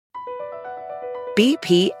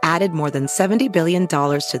BP added more than $70 billion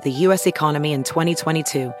to the U.S. economy in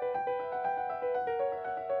 2022.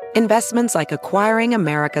 Investments like acquiring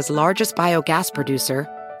America's largest biogas producer,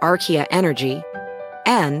 Archaea Energy,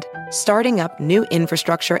 and starting up new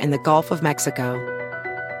infrastructure in the Gulf of Mexico.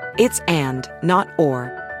 It's and, not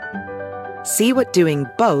or. See what doing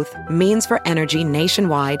both means for energy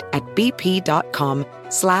nationwide at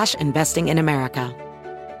bp.com/investing in America.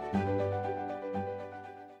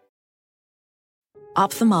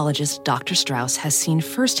 Ophthalmologist Dr. Strauss has seen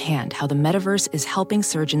firsthand how the metaverse is helping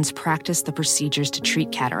surgeons practice the procedures to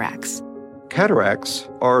treat cataracts. Cataracts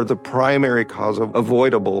are the primary cause of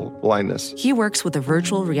avoidable blindness. He works with a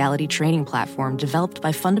virtual reality training platform developed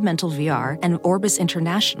by Fundamental VR and Orbis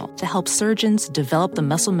International to help surgeons develop the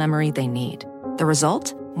muscle memory they need. The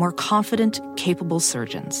result? More confident, capable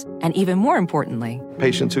surgeons. And even more importantly,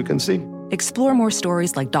 patients who can see. Explore more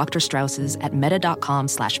stories like Dr. Strauss's at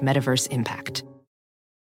meta.com/metaverseimpact.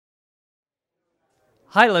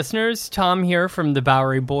 Hi, listeners. Tom here from the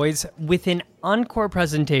Bowery Boys with an encore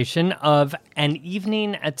presentation of An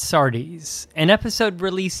Evening at Sardi's, an episode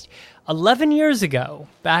released 11 years ago,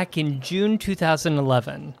 back in June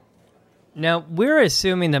 2011. Now, we're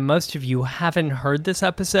assuming that most of you haven't heard this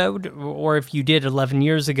episode, or if you did 11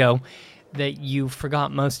 years ago, that you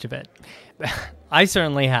forgot most of it. I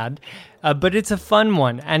certainly had, but it's a fun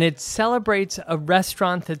one, and it celebrates a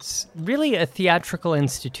restaurant that's really a theatrical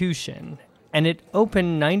institution. And it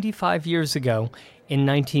opened 95 years ago in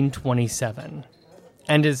 1927.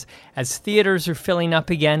 And as theaters are filling up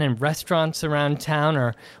again and restaurants around town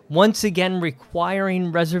are once again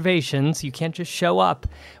requiring reservations, you can't just show up,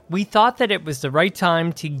 we thought that it was the right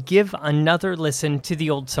time to give another listen to the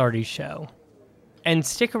old Sardi show. And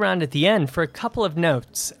stick around at the end for a couple of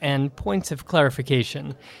notes and points of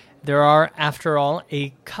clarification. There are, after all,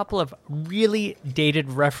 a couple of really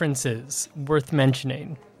dated references worth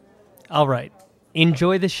mentioning. All right,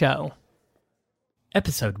 enjoy the show.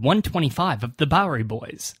 Episode 125 of The Bowery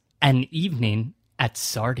Boys, An Evening at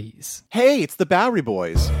Sardi's. Hey, it's the Bowery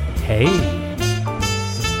Boys. Hey.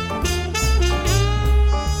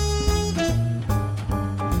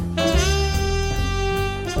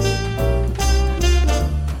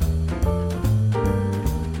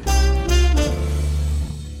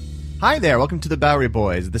 Hi there, welcome to the Bowery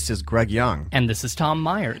Boys. This is Greg Young. And this is Tom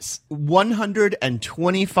Myers.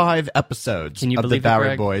 125 episodes of the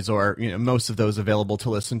Bowery Boys, or most of those available to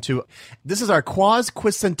listen to. This is our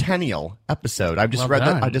quasi-quicentennial episode. I just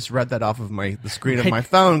read that off of the screen of my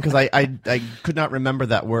phone because I could not remember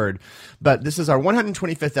that word. But this is our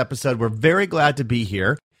 125th episode. We're very glad to be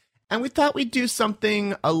here. And we thought we'd do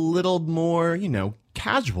something a little more,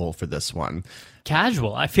 casual for this one.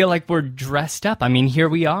 Casual. I feel like we're dressed up. I mean, here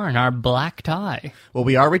we are in our black tie. Well,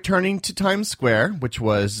 we are returning to Times Square, which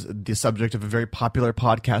was the subject of a very popular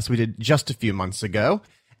podcast we did just a few months ago.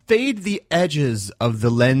 Fade the edges of the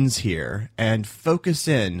lens here and focus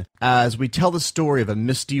in as we tell the story of a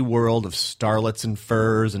misty world of starlets and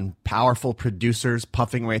furs and powerful producers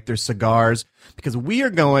puffing away at their cigars, because we are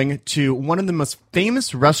going to one of the most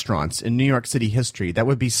famous restaurants in New York City history. That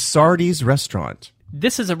would be Sardi's Restaurant.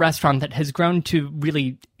 This is a restaurant that has grown to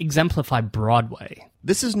really exemplify Broadway.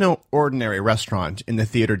 This is no ordinary restaurant in the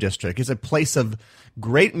theater district. It's a place of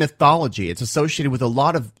great mythology. It's associated with a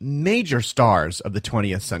lot of major stars of the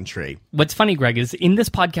 20th century. What's funny, Greg, is in this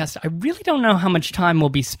podcast, I really don't know how much time we'll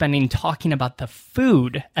be spending talking about the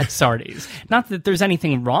food at Sardi's. Not that there's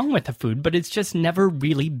anything wrong with the food, but it's just never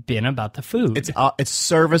really been about the food. It's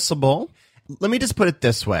serviceable. Let me just put it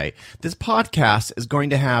this way. This podcast is going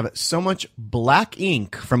to have so much black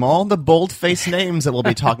ink from all the bold-faced names that we'll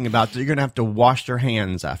be talking about that you're going to have to wash your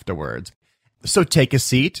hands afterwards. So take a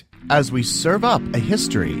seat as we serve up a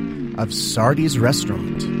history of Sardi's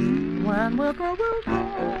Restaurant. When winter will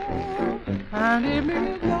come and evening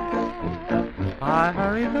is long, I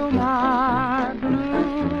hurry to my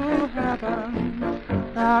blue heaven.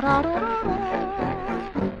 Da-da-da-da-da,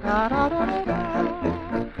 da-da-da-da-da.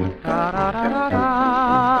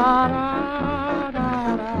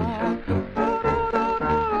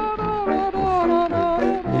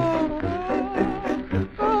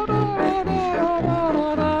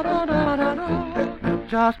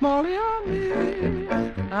 Just Molly and me,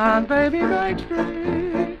 and baby makes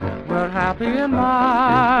three. We're happy in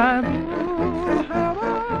my blue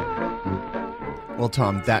heaven. Well,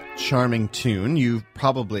 Tom, that charming tune, you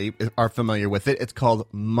probably are familiar with it. It's called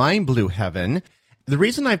My Blue Heaven. The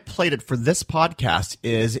reason I played it for this podcast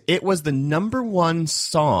is it was the #1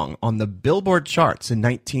 song on the Billboard charts in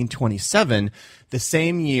 1927, the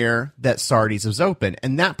same year that Sardi's was open.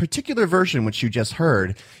 And that particular version, which you just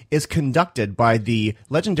heard, is conducted by the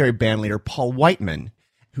legendary bandleader Paul Whiteman,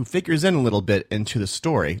 who figures in a little bit into the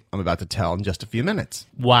story I'm about to tell in just a few minutes.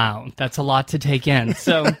 Wow, that's a lot to take in.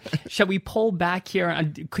 So shall we pull back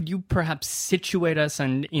here? Could you perhaps situate us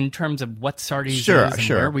in terms of what Sardi's is and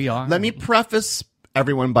where we are? Let me preface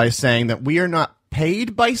everyone by saying that we are not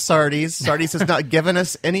paid by Sardi's. Sardi's has not given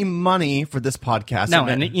us any money for this podcast. No,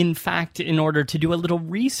 and in fact, in order to do a little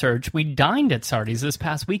research, we dined at Sardi's this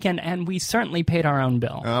past weekend, and we certainly paid our own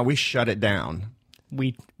bill. We shut it down.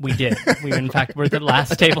 We did. We, in fact, were the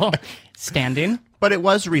last table standing. But it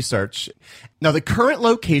was research. Now, the current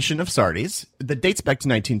location of Sardi's, that dates back to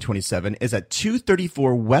 1927, is at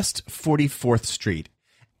 234 West 44th Street.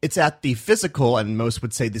 It's at the physical, and most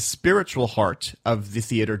would say the spiritual heart of the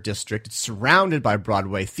theater district. It's surrounded by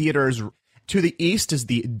Broadway theaters. To the east is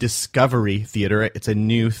the Discovery Theater. It's a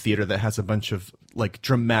new theater that has a bunch of like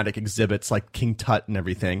dramatic exhibits like King Tut and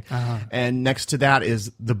everything. And next to that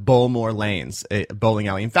is the Bowlmore Lanes, a bowling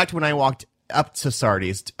alley. In fact, when I walked up to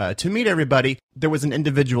Sardi's to meet everybody, there was an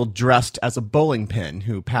individual dressed as a bowling pin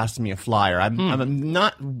who passed me a flyer. I'm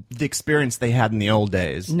not the experience they had in the old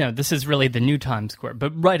days. No, this is really the new Times Square.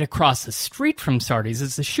 But right across the street from Sardi's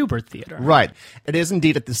is the Schubert Theater. Right. It is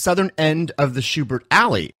indeed at the southern end of the Schubert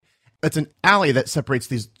Alley. It's an alley that separates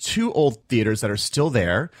these two old theaters that are still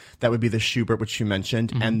there. That would be the Schubert, which you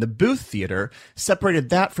mentioned, and the Booth Theater. Separated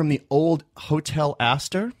that from the old Hotel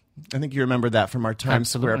Astor. I think you remember that from our Times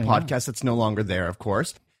Square podcast. It's no longer there, of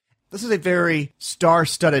course. This is a very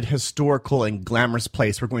star-studded, historical, and glamorous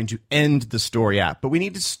place we're going to end the story at. But we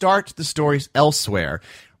need to start the stories elsewhere.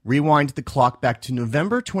 Rewind the clock back to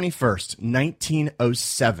November 21st,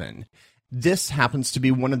 1907. This happens to be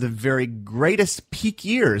one of the very greatest peak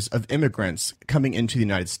years of immigrants coming into the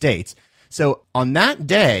United States. So on that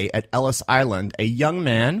day at Ellis Island, a young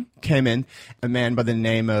man came in, a man by the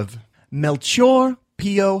name of Melchior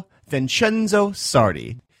Pio Vincenzo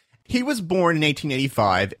Sardi. He was born in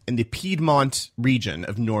 1885 in the Piedmont region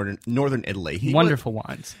of northern Italy. Wonderful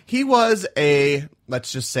wines. He was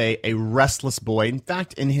let's just say, a restless boy. In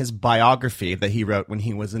fact, in his biography that he wrote when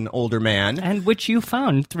he was an older man. And which you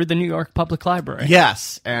found through the New York Public Library.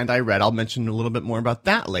 Yes, and I read. I'll mention a little bit more about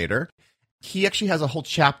that later. He actually has a whole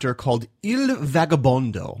chapter called Il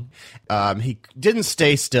Vagabondo. He didn't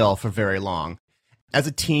stay still for very long. As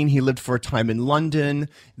a teen, he lived for a time in London.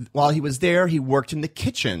 While he was there, he worked in the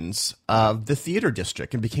kitchens of the theater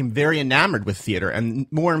district and became very enamored with theater and,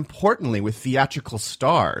 more importantly, with theatrical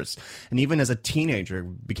stars. And even as a teenager,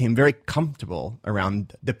 became very comfortable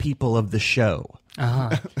around the people of the show.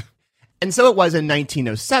 And so it was in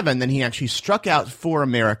 1907 that he actually struck out for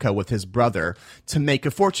America with his brother to make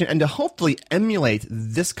a fortune and to hopefully emulate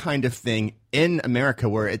this kind of thing in America,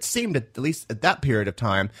 where it seemed, at least at that period of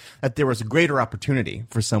time, that there was a greater opportunity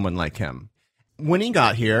for someone like him. When he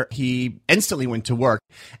got here, he instantly went to work.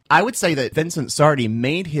 I would say that Vincent Sardi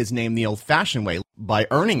made his name the old-fashioned way by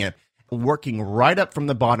earning it, working right up from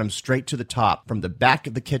the bottom straight to the top, from the back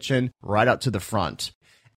of the kitchen right out to the front.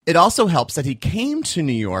 It also helps that he came to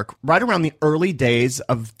New York right around the early days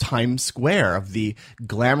of Times Square, of the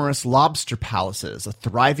glamorous lobster palaces, a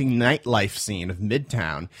thriving nightlife scene of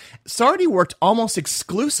Midtown. Sardi worked almost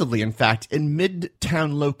exclusively, in fact, in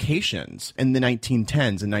Midtown locations in the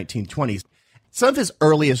 1910s and 1920s. Some of his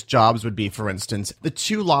earliest jobs would be, for instance, the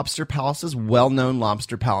two lobster palaces, well-known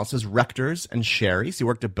lobster palaces, Rector's and Sherry's. He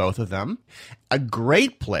worked at both of them. A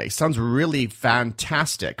great place, sounds really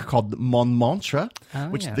fantastic, called Montmartre,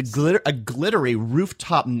 which is a glittery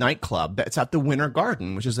rooftop nightclub that's at the Winter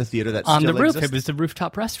Garden, which is a theater that on still the roof. exists. It was the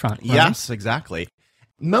rooftop restaurant. Right? Yes, exactly.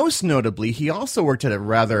 Most notably, he also worked at a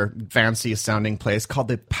rather fancy-sounding place called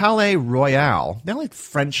the Palais Royal. They like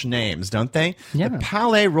French names, don't they? Yeah. The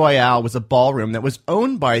Palais Royal was a ballroom that was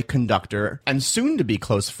owned by conductor and soon-to-be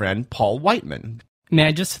close friend Paul Whiteman. May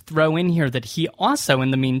I just throw in here that he also,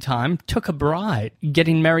 in the meantime, took a bride,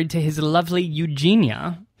 getting married to his lovely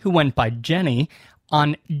Eugenia, who went by Jenny,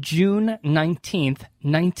 on June 19th,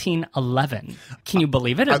 1911. Can you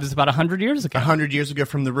believe it? It was about 100 years ago. 100 years ago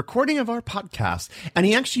from the recording of our podcast. And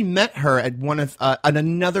he actually met her at at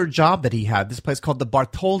another job that he had, this place called the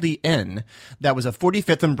Bartholdi Inn. That was a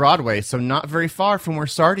 45th and Broadway, so not very far from where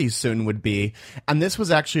Sardi's soon would be. And this was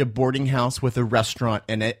actually a boarding house with a restaurant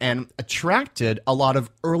in it and attracted a lot of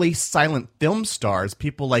early silent film stars.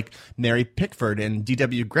 People like Mary Pickford and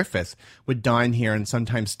D.W. Griffith would dine here and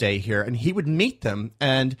sometimes stay here. And he would meet them.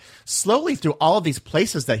 And slowly through all of these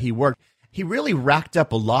places that he worked, he really racked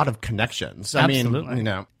up a lot of connections. Absolutely.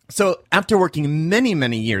 So after working many,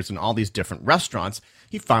 many years in all these different restaurants,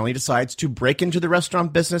 he finally decides to break into the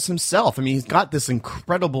restaurant business himself. He's got this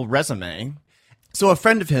incredible resume. So a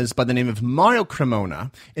friend of his by the name of Mario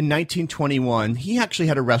Cremona, in 1921, he actually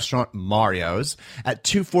had a restaurant, Mario's, at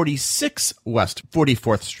 246 West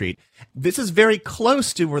 44th Street. This is very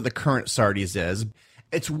close to where the current Sardi's is.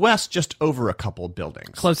 It's west just over a couple of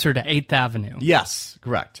buildings. Closer to 8th Avenue. Yes,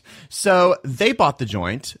 correct. So they bought the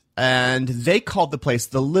joint, and they called the place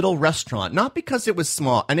the Little Restaurant, not because it was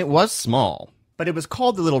small, and it was small, but it was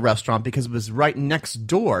called the Little Restaurant because it was right next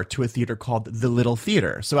door to a theater called the Little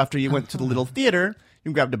Theater. So after you went to the Little Theater,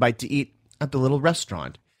 you grabbed a bite to eat at the Little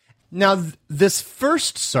Restaurant. Now, this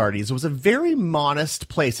first Sardi's was a very modest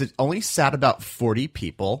place. It only sat about 40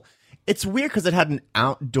 people. It's weird because it had an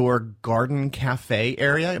outdoor garden cafe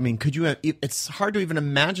area. It's hard to even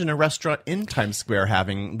imagine a restaurant in Times Square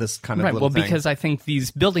having this kind of little thing. Well, because I think these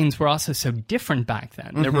buildings were also so different back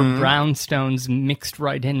then. There were brownstones mixed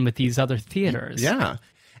right in with these other theaters. Yeah.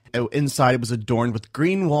 Inside, it was adorned with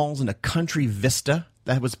green walls and a country vista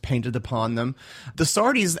that was painted upon them. The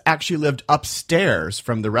Sardis actually lived upstairs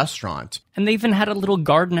from the restaurant. And they even had a little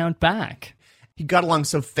garden out back. He got along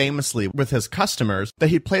so famously with his customers that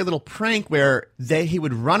he'd play a little prank where he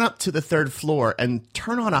would run up to the third floor and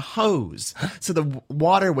turn on a hose so the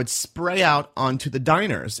water would spray out onto the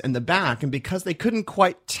diners in the back. And because they couldn't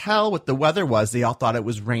quite tell what the weather was, they all thought it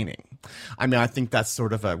was raining. I think that's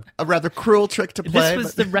sort of a rather cruel trick to play. This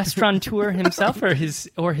was the restaurateur himself or his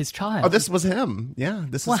child? Oh, this was him. Yeah,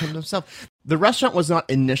 this is him himself. The restaurant was not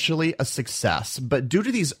initially a success, but due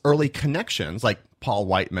to these early connections, like Paul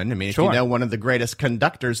Whiteman, if you know one of the greatest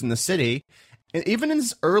conductors in the city, even in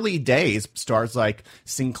his early days, stars like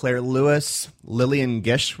Sinclair Lewis, Lillian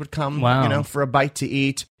Gish would come, for a bite to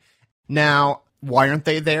eat. Now, why aren't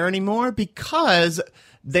they there anymore? Because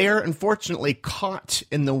they're unfortunately caught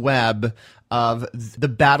in the web of the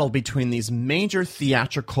battle between these major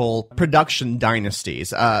theatrical production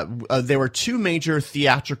dynasties. There were two major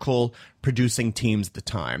theatrical producing teams at the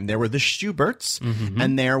time. There were the Schuberts,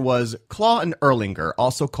 and there was Klaw and Erlinger,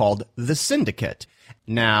 also called the Syndicate.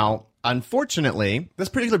 Now, unfortunately, this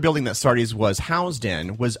particular building that Sardi's was housed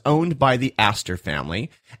in was owned by the Astor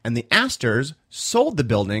family, and the Astors sold the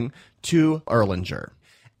building to Erlinger.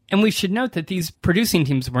 And we should note that these producing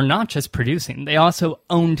teams were not just producing. They also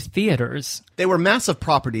owned theaters. They were massive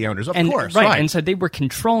property owners, of course. Right, and so they were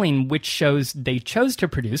controlling which shows they chose to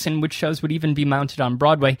produce and which shows would even be mounted on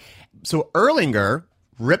Broadway. So Erlinger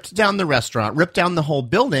ripped down the restaurant, ripped down the whole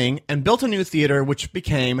building, and built a new theater, which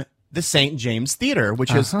became the St. James Theater,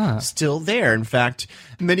 which is still there. In fact,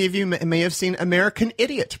 many of you may have seen American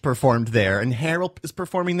Idiot performed there, and Harold is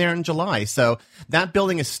performing there in July. So that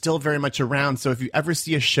building is still very much around. So if you ever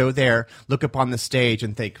see a show there, look up on the stage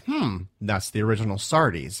and think, that's the original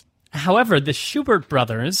Sardi's. However, the Schubert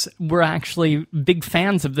brothers were actually big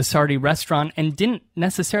fans of the Sardi restaurant and didn't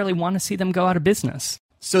necessarily want to see them go out of business.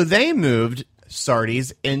 So they moved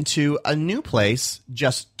Sardi's into a new place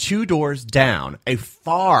just 2 doors down, a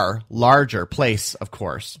far larger place, of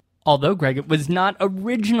course. Although, Greg, it was not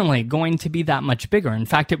originally going to be that much bigger. In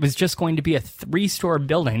fact, it was just going to be a 3-story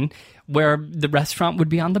building where the restaurant would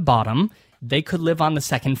be on the bottom, they could live on the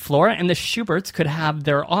 2nd floor, and the Schuberts could have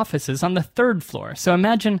their offices on the 3rd floor. So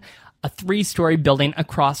imagine a 3-story building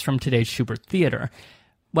across from today's Schubert Theater.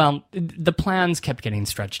 Well, the plans kept getting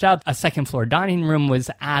stretched out. A 2nd-floor dining room was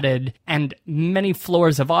added, and many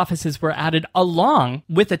floors of offices were added along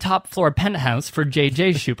with a top-floor penthouse for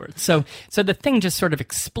J.J. Schubert. So the thing just sort of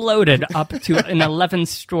exploded up to an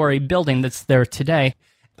 11-story building that's there today.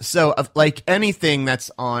 So, like anything that's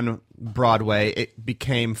on Broadway, it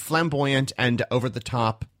became flamboyant and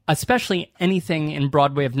over-the-top. Especially anything in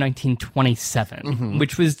Broadway of 1927,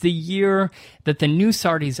 which was the year that the new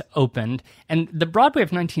Sardi's opened. And the Broadway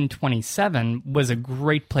of 1927 was a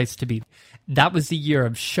great place to be. That was the year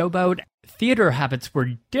of Showboat. Theater habits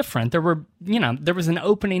were different. There was an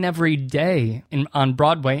opening every day on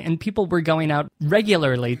Broadway, and people were going out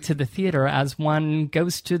regularly to the theater as one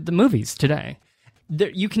goes to the movies today.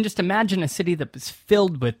 You can just imagine a city that was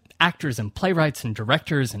filled with actors and playwrights and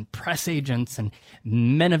directors and press agents and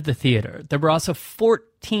men of the theater. There were also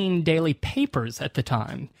 14 daily papers at the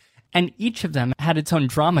time, and each of them had its own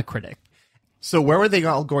drama critic. So where were they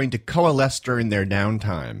all going to coalesce during their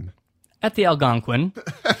downtime? At the Algonquin.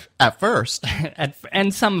 At first.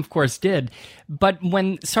 And some, of course, did. But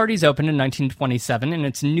when Sardi's opened in 1927 in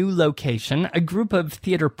its new location, a group of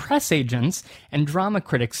theater press agents and drama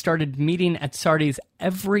critics started meeting at Sardi's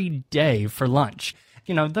every day for lunch.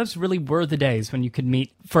 Those really were the days when you could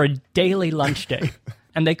meet for a daily lunch date.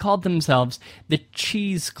 and they called themselves the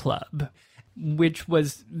Cheese Club, which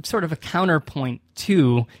was sort of a counterpoint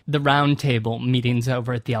to the round table meetings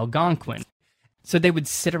over at the Algonquin. So they would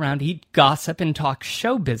sit around, eat gossip, and talk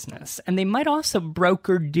show business. And they might also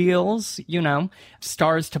broker deals,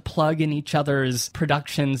 stars to plug in each other's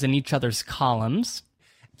productions and each other's columns.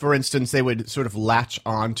 For instance, they would sort of latch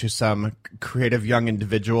on to some creative young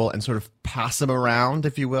individual and sort of pass them around,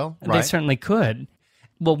 if you will. Right? They certainly could.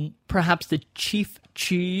 Well, perhaps the chief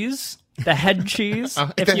cheese, the head cheese,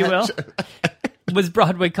 if you will, was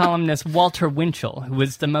Broadway columnist Walter Winchell, who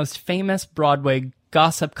was the most famous Broadway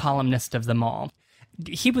gossip columnist of them all.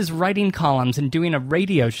 He was writing columns and doing a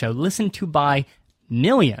radio show listened to by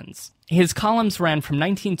millions. His columns ran from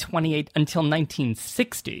 1928 until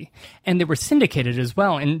 1960, and they were syndicated as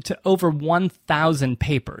well into over 1,000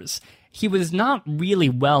 papers. He was not really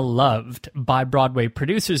well loved by Broadway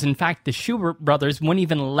producers. In fact, the Schubert brothers wouldn't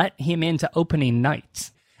even let him into opening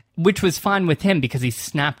nights, which was fine with him because he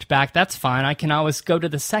snapped back, "That's fine, I can always go to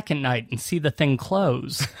the second night and see the thing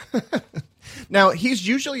close." Now, he's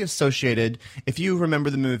usually associated, if you remember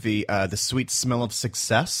the movie The Sweet Smell of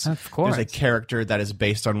Success, of course, there's a character that is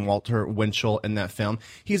based on Walter Winchell in that film.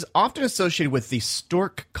 He's often associated with the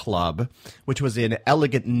Stork Club, which was an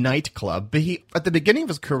elegant nightclub, but at the beginning of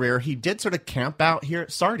his career, he did sort of camp out here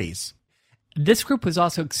at Sardi's. This group was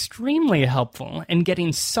also extremely helpful in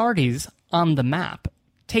getting Sardi's on the map.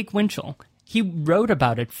 Take Winchell. He wrote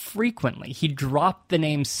about it frequently. He dropped the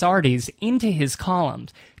name Sardi's into his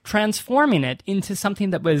columns, transforming it into something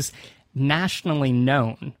that was nationally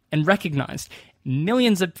known and recognized.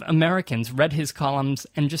 Millions of Americans read his columns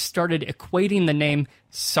and just started equating the name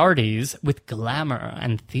Sardi's with glamour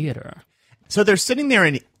and theater. So they're sitting there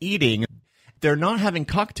and eating. They're not having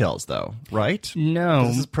cocktails, though, right? No.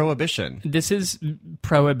 This is Prohibition. This is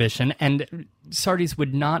Prohibition, and Sardi's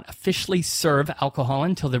would not officially serve alcohol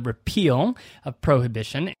until the repeal of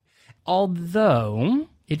Prohibition, although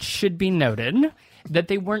it should be noted that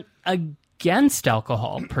they weren't against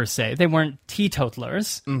alcohol, per se. They weren't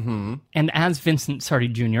teetotalers. Mm-hmm. And as Vincent Sardi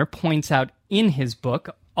Jr. points out in his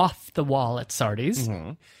book, Off the Wall at Sardi's,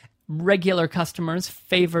 regular customers,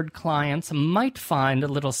 favored clients might find a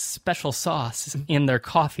little special sauce in their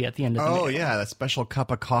coffee at the end of the meal. Oh, yeah, that special cup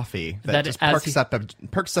of coffee that just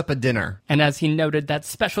perks up a dinner. And as he noted, that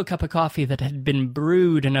special cup of coffee that had been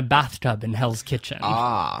brewed in a bathtub in Hell's Kitchen.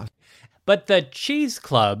 Ah. But the Cheese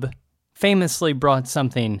Club famously brought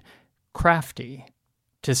something crafty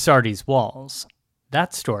to Sardi's walls.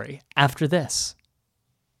 That story after this.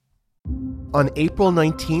 On April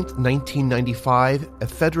 19th, 1995, a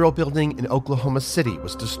federal building in Oklahoma City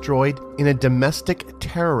was destroyed in a domestic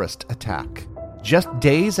terrorist attack. Just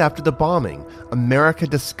days after the bombing, America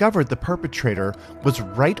discovered the perpetrator was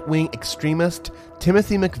right-wing extremist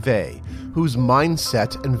Timothy McVeigh, whose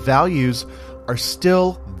mindset and values are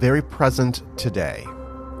still very present today.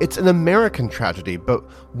 It's an American tragedy, but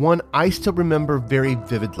one I still remember very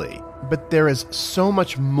vividly. But there is so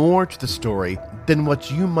much more to the story than what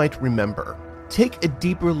you might remember. Take a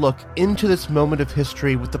deeper look into this moment of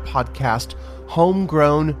history with the podcast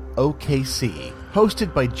Homegrown OKC,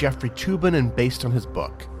 hosted by Jeffrey Toobin and based on his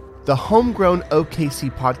book. The Homegrown OKC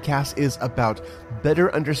podcast is about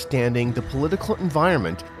better understanding the political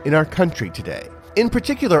environment in our country today. In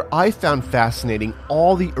particular, I found fascinating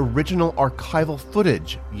all the original archival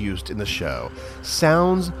footage used in the show,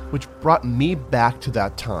 sounds which brought me back to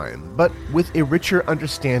that time, but with a richer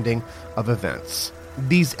understanding of events.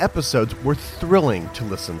 These episodes were thrilling to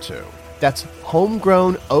listen to. That's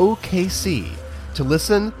Homegrown OKC. To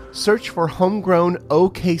listen, search for Homegrown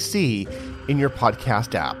OKC in your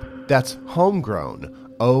podcast app. That's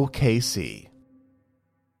Homegrown OKC.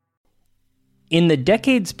 In the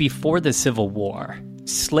decades before the Civil War,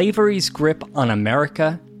 slavery's grip on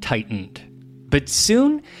America tightened. But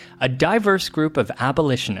soon, a diverse group of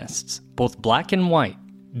abolitionists, both black and white,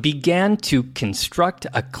 began to construct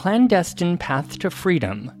a clandestine path to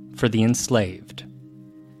freedom for the enslaved.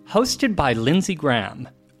 Hosted by Lindsey Graham,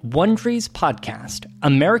 Wondery's podcast,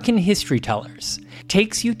 American History Tellers,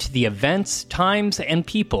 takes you to the events, times, and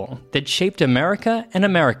people that shaped America and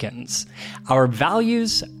Americans, our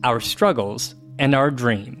values, our struggles, and our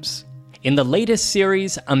dreams. In the latest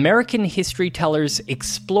series, American History Tellers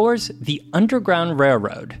explores the Underground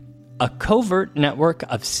Railroad, a covert network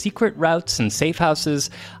of secret routes and safe houses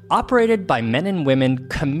operated by men and women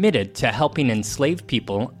committed to helping enslaved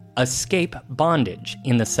people escape bondage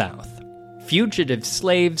in the South. Fugitive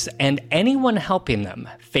slaves and anyone helping them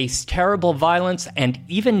face terrible violence and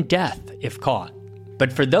even death if caught.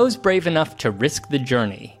 But for those brave enough to risk the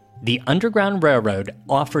journey, the Underground Railroad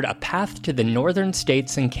offered a path to the northern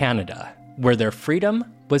states and Canada, where their freedom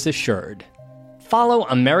was assured. Follow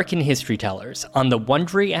American History Tellers on the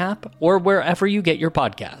Wondery app or wherever you get your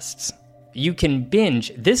podcasts. You can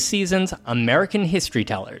binge this season's American History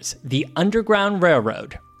Tellers, The Underground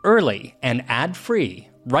Railroad, early and ad-free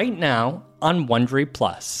right now on Wondery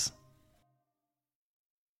Plus.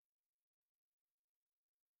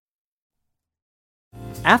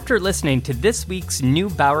 After listening to this week's new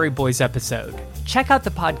Bowery Boys episode, check out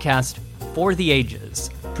the podcast For the Ages,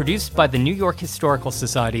 produced by the New York Historical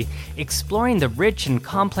Society, exploring the rich and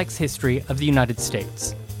complex history of the United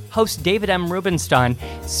States. Host David M. Rubenstein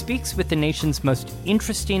speaks with the nation's most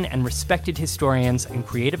interesting and respected historians and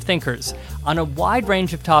creative thinkers on a wide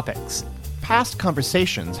range of topics. Past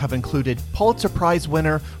conversations have included Pulitzer Prize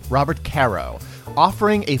winner Robert Caro,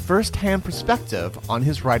 offering a first-hand perspective on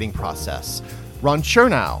his writing process, Ron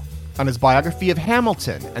Chernow on his biography of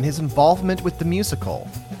Hamilton and his involvement with the musical,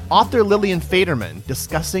 author Lillian Faderman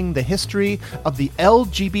discussing the history of the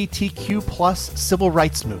LGBTQ+ civil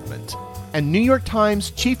rights movement, and New York Times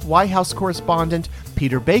chief White House correspondent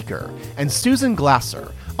Peter Baker and Susan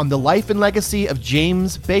Glasser on the life and legacy of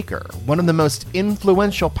James Baker, one of the most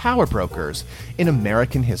influential power brokers in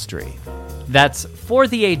American history. That's For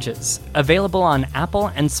the Ages, available on Apple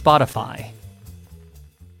and Spotify.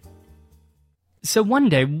 So one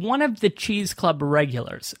day, one of the Cheese Club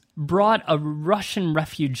regulars brought a Russian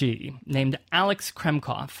refugee named Alex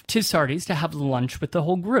Kremkov to Sardi's to have lunch with the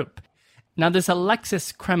whole group. Now, this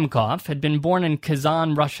Alexis Kremkov had been born in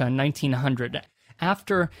Kazan, Russia in 1900.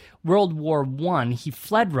 After World War I, he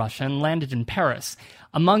fled Russia and landed in Paris.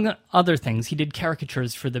 Among other things, he did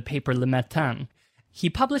caricatures for the paper Le Matin. He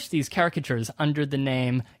published these caricatures under the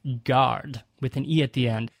name Garde, with an E at the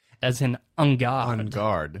end, as in en garde. On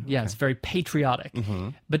guard. Yeah, it's very patriotic.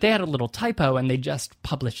 But they had a little typo, and they just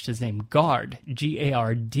published his name, Garde,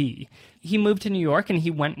 G-A-R-D. He moved to New York, and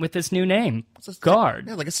he went with this new name, Garde.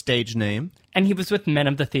 Yeah, like a stage name. And he was with men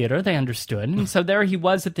of the theater, they understood. And so there he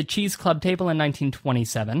was at the Cheese Club table in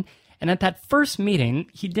 1927. And at that first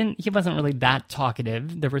meeting, he wasn't really that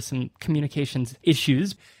talkative. There were some communications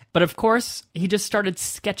issues. But of course, he just started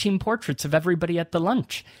sketching portraits of everybody at the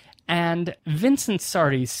lunch. And Vincent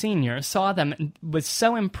Sardi Sr. saw them and was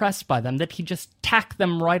so impressed by them that he just tacked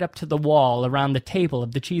them right up to the wall around the table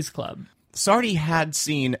of the Cheese Club. Sardi had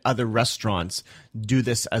seen other restaurants do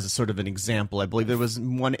this as a sort of an example. I believe there was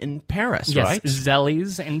one in Paris, right? Yes,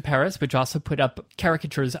 Zelli's in Paris, which also put up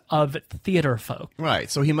caricatures of theater folk. Right,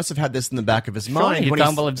 so he must have had this in the back of his Sure, mind. he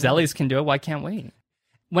thought, well, if Zelli's can do it, why can't we?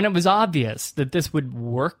 When it was obvious that this would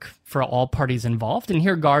work for all parties involved, and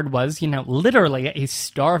here Garde was, literally a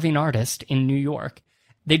starving artist in New York,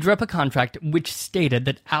 they drew up a contract which stated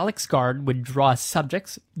that Alex Garde would draw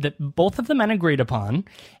subjects that both of the men agreed upon,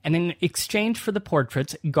 and in exchange for the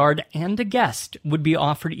portraits, Garde and a guest would be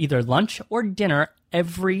offered either lunch or dinner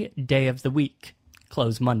every day of the week.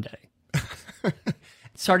 Close Monday.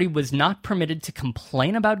 Sardi was not permitted to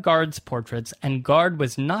complain about Garde's portraits, and Garde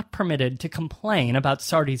was not permitted to complain about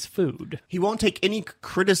Sardi's food. He won't take any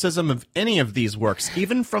criticism of any of these works,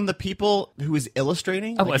 even from the people who he's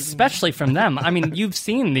illustrating. Oh, especially from them. I mean, you've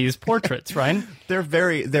seen these portraits, right? They're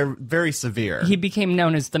very severe. He became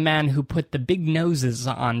known as the man who put the big noses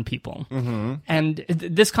on people. Mm-hmm. And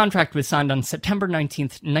this contract was signed on September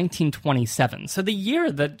 19th, 1927. So the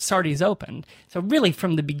year that Sardi's opened. So really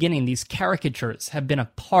from the beginning, these caricatures have been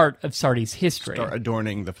a part of Sardi's history. Start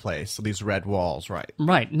adorning the place, so these red walls, right?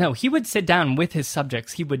 Right. No, he would sit down with his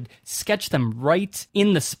subjects. He would sketch them right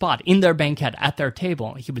in the spot, in their banquette, at their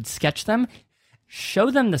table. He would sketch them,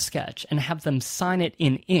 show them the sketch, and have them sign it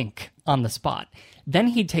in ink on the spot. Then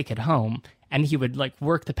he'd take it home, and he would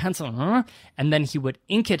work the pencil, and then he would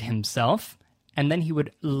ink it himself, and then he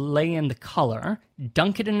would lay in the color,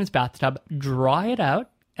 dunk it in his bathtub, dry it out,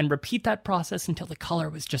 and repeat that process until the color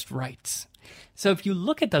was just right. So if you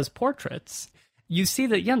look at those portraits, you see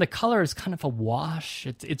that, the color is kind of a wash.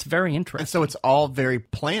 It's very interesting. And so it's all very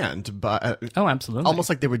planned, but oh, absolutely. Almost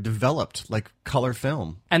like they were developed like color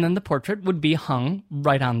film. And then the portrait would be hung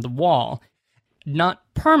right on the wall. Not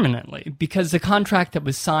permanently, because the contract that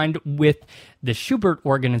was signed with the Schubert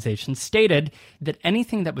organization stated that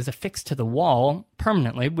anything that was affixed to the wall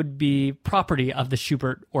permanently would be property of the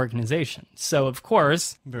Schubert organization. So, of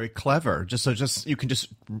course... Very clever. Just you can just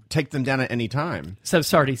take them down at any time. So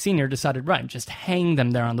Sardi Sr. decided, right, just hang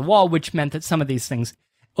them there on the wall, which meant that some of these things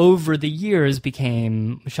over the years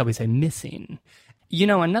became, shall we say, missing.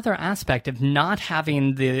 Another aspect of not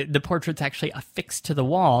having the portraits actually affixed to the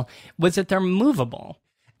wall was that they're movable.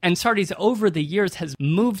 And Sardi's over the years has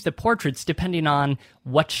moved the portraits depending on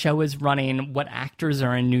what show is running, what actors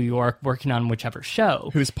are in New York working on whichever show.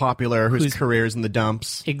 Who's popular, whose career's in the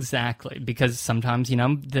dumps. Exactly, because sometimes,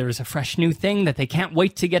 there's a fresh new thing that they can't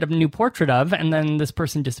wait to get a new portrait of, and then this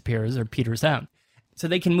person disappears or peters out. So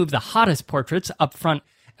they can move the hottest portraits up front,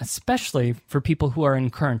 especially for people who are in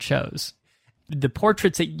current shows. The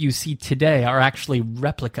portraits that you see today are actually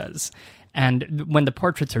replicas. And when the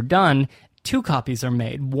portraits are done, 2 copies are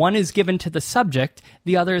made. One is given to the subject,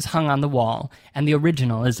 the other is hung on the wall, and the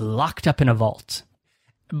original is locked up in a vault.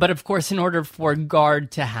 But of course, in order for Gard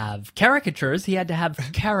to have caricatures, he had to have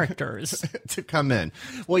characters. To come in.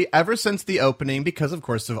 Well, ever since the opening, because of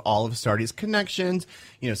course of all of Sardi's connections,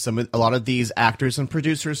 a lot of these actors and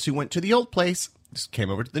producers who went to the old place just came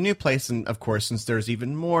over to the new place. And of course, since there's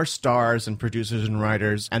even more stars and producers and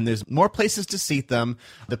writers, and there's more places to seat them,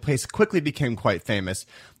 the place quickly became quite famous.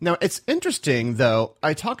 Now, it's interesting, though,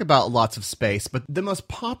 I talk about lots of space, but the most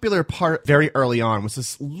popular part very early on was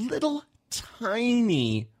this little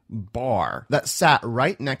tiny bar that sat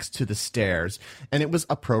right next to the stairs, and it was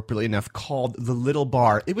appropriately enough called the Little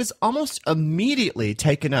Bar. It was almost immediately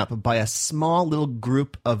taken up by a small little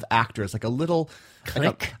group of actors, like a little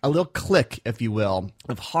clique, a little clique, if you will,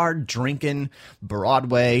 of hard drinking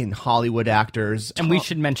Broadway and Hollywood actors. And we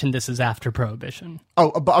should mention this is after Prohibition.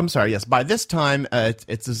 Oh, I'm sorry. Yes, by this time,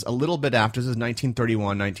 it's a little bit after. This is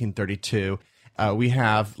 1931, 1932. We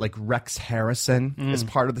have like Rex Harrison as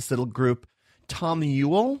part of this little group. Tom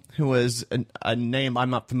Ewell, who was a name I'm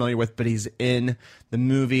not familiar with, but he's in the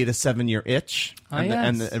movie The 7-Year Itch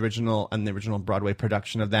and the original Broadway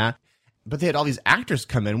production of that. But they had all these actors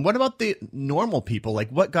come in. What about the normal people? Like,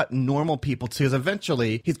 what got normal people to? Because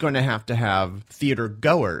eventually he's going to have theater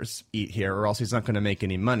goers eat here, or else he's not going to make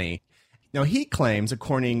any money. Now, he claims,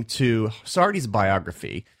 according to Sardi's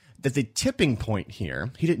biography, that the tipping point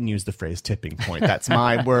here, he didn't use the phrase tipping point, that's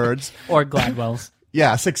my words. Or Gladwell's.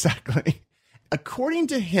 Yes, exactly. According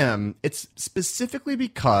to him, it's specifically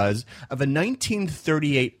because of a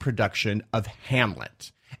 1938 production of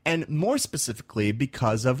Hamlet, and more specifically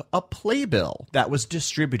because of a playbill that was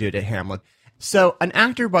distributed at Hamlet. So an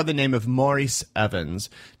actor by the name of Maurice Evans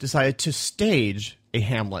decided to stage a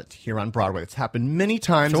Hamlet here on Broadway. It's happened many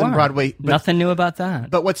times on Broadway. Nothing new about that.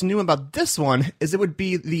 But what's new about this one is it would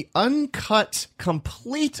be the uncut,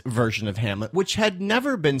 complete version of Hamlet, which had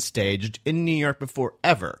never been staged in New York before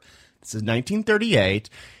ever. This is 1938.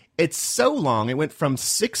 It's so long, it went from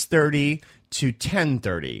 6:30 to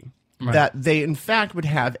 10:30, that they, in fact, would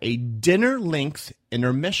have a dinner-length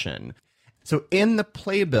intermission. So in the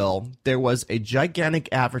playbill, there was a gigantic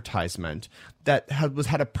advertisement that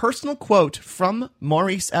had a personal quote from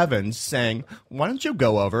Maurice Evans saying, "Why don't you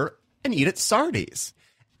go over and eat at Sardi's?"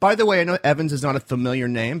 By the way, I know Evans is not a familiar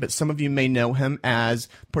name, but some of you may know him as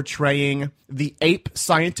portraying the ape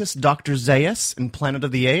scientist Dr. Zaius in Planet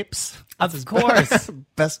of the Apes. Of course.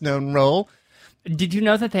 Best known role. Did you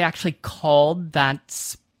know that they actually called that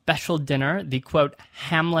special dinner the, quote,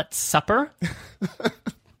 Hamlet Supper?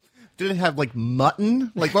 Did it have, like,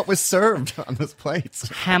 mutton? Like, what was served on those plates?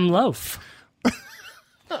 Ham loaf.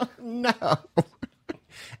 Oh, no.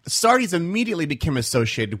 Sardi's immediately became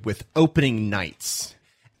associated with opening nights.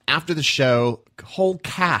 After the show, whole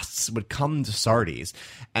casts would come to Sardi's,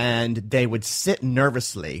 and they would sit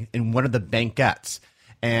nervously in one of the banquettes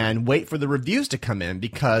and wait for the reviews to come in,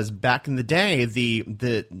 because back in the day,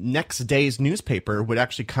 the next day's newspaper would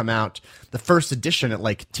actually come out, the first edition, at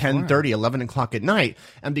like 10:30, 11 o'clock at night.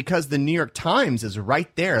 And because the New York Times is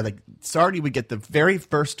right there, like Sardi would get the very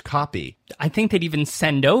first copy. I think they'd even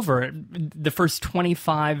send over the first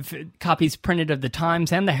 25 copies printed of the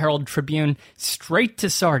Times and the Herald Tribune straight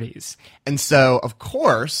to Sardi's. And so, of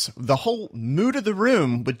course, the whole mood of the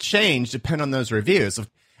room would change depending on those reviews.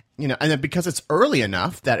 And then because it's early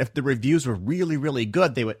enough that if the reviews were really, really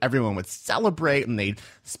good, everyone would celebrate, and they'd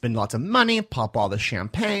spend lots of money, pop all the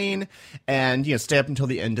champagne, and stay up until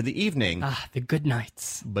the end of the evening. Ah, the good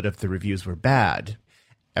nights. But if the reviews were bad,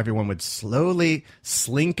 everyone would slowly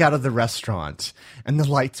slink out of the restaurant, and the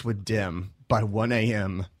lights would dim. By 1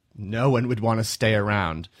 a.m., no one would want to stay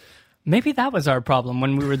around. Maybe that was our problem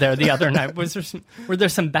when we were there the other night. Were there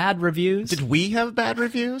some bad reviews? Did we have bad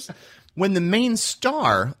reviews? When the main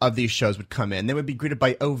star of these shows would come in, they would be greeted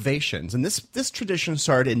by ovations. And this tradition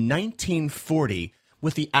started in 1940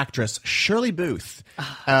 with the actress Shirley Booth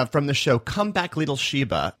from the show Come Back Little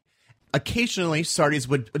Sheba. Occasionally, Sardi's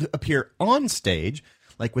would appear on stage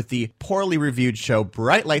like with the poorly reviewed show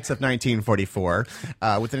Bright Lights of 1944,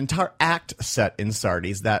 with an entire act set in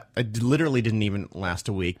Sardi's that literally didn't even last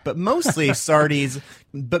a week. But mostly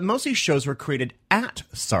shows were created at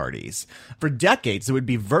Sardi's. For decades, there would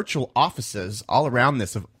be virtual offices all around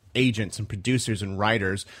this of agents and producers and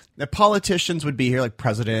writers. The politicians would be here, like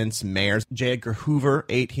presidents, mayors. J. Edgar Hoover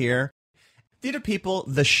ate here. Theater people,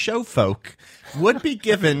 the show folk, would be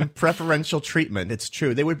given preferential treatment. It's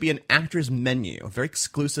true. There would be an actor's menu, a very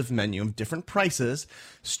exclusive menu of different prices,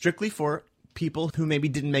 strictly for people who maybe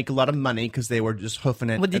didn't make a lot of money because they were just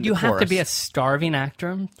hoofing it. Well, did you have to be a starving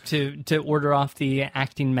actor to order off the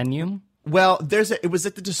acting menu? Well, it was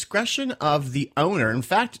at the discretion of the owner. In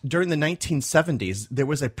fact, during the 1970s, there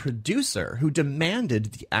was a producer who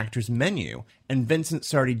demanded the actor's menu, and Vincent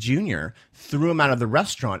Sardi Jr. threw him out of the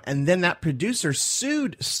restaurant. And then that producer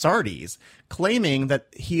sued Sardi's, claiming that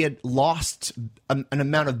he had lost an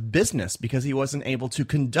amount of business because he wasn't able to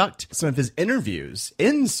conduct some of his interviews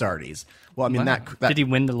in Sardi's. Well, I mean, Wow. Did he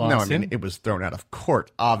win the lawsuit? No, I mean, it was thrown out of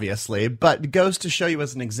court, obviously, but it goes to show you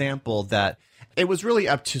as an example that it was really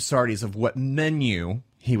up to Sardi's of what menu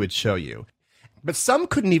he would show you. But some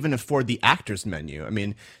couldn't even afford the actor's menu. I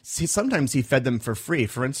mean, sometimes he fed them for free.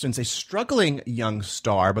 For instance, a struggling young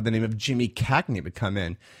star by the name of Jimmy Cagney would come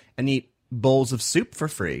in and eat bowls of soup for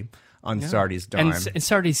free on Sardi's dime. And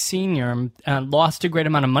Sardi Sr. Lost a great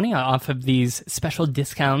amount of money off of these special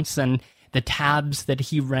discounts and the tabs that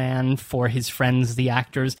he ran for his friends, the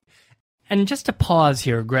actors. And just to pause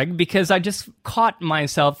here, Greg, because I just caught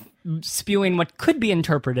myself spewing what could be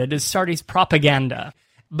interpreted as Sardi's propaganda.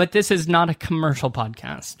 But this is not a commercial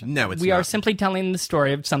podcast. No, it's We not. are simply telling the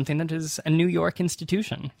story of something that is a New York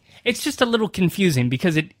institution. It's just a little confusing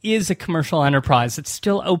because it is a commercial enterprise. It's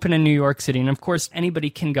still open in New York City. And of course, anybody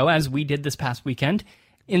can go, as we did this past weekend,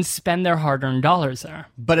 and spend their hard-earned dollars there.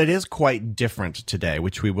 But it is quite different today,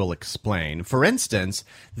 which we will explain. For instance,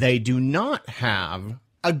 they do not have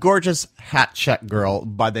a gorgeous hat check girl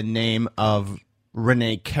by the name of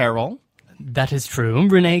Renee Carroll. That is true.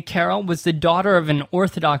 Renee Carroll was the daughter of an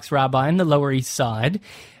Orthodox rabbi in the Lower East Side,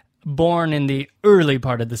 born in the early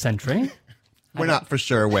part of the century. We're not for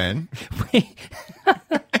sure when.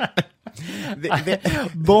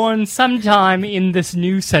 Born sometime in this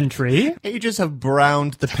new century. Ages have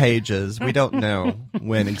browned the pages. We don't know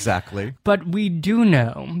when exactly. But we do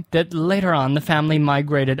know that later on the family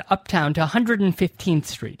migrated uptown to 115th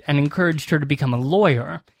Street and encouraged her to become a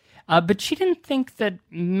lawyer. But she didn't think that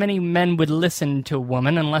many men would listen to a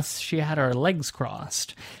woman unless she had her legs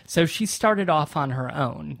crossed. So she started off on her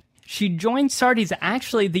own. She joined Sardi's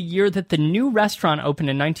actually the year that the new restaurant opened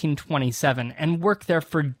in 1927 and worked there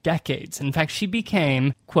for decades. In fact, she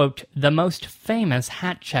became, quote, the most famous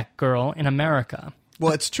hat check girl in America.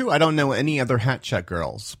 Well, it's true. I don't know any other hat check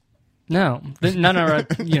girls. No, none are,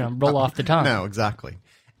 roll off the tongue. No, exactly.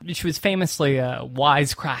 She was famously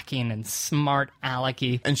wisecracking and smart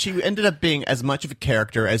alecky. And she ended up being as much of a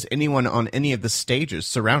character as anyone on any of the stages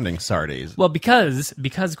surrounding Sardi's. Well, because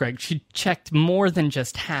Greg, she checked more than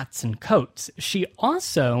just hats and coats. She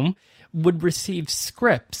also would receive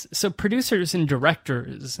scripts. So producers and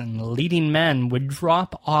directors and leading men would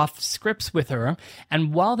drop off scripts with her.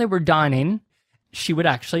 And while they were dining, she would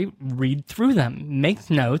actually read through them, make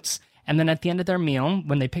notes. And then at the end of their meal,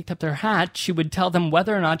 when they picked up their hat, she would tell them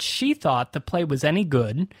whether or not she thought the play was any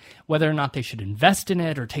good, whether or not they should invest in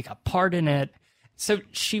it or take a part in it. So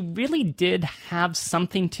she really did have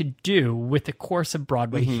something to do with the course of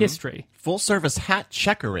Broadway history. Full-service hat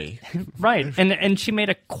checkery. Right. And she made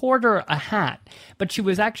a quarter a hat, but she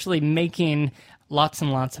was actually making lots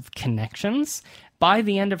and lots of connections. By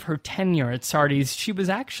the end of her tenure at Sardi's, she was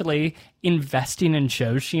actually investing in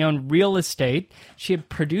shows. She owned real estate. She had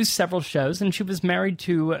produced several shows, and she was married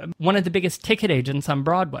to one of the biggest ticket agents on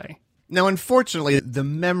Broadway. Now, unfortunately, the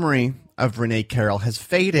memory of Renee Carroll has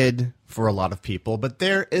faded for a lot of people, but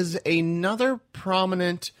there is another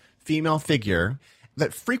prominent female figure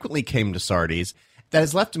that frequently came to Sardi's that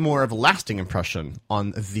has left more of a lasting impression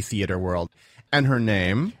on the theater world. And her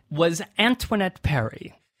name was Antoinette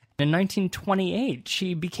Perry. In 1928,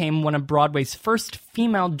 she became one of Broadway's first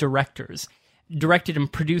female directors, directed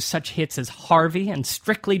and produced such hits as Harvey and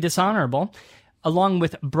Strictly Dishonorable, along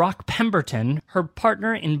with Brock Pemberton, her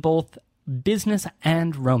partner in both business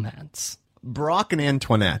and romance. Brock and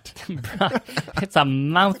Antoinette. It's a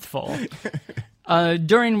mouthful.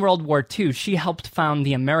 During World War II, she helped found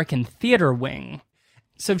the American Theater Wing.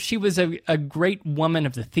 So she was a great woman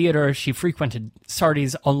of the theater. She frequented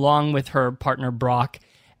Sardi's along with her partner Brock.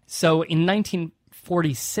 So in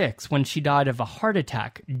 1946, when she died of a heart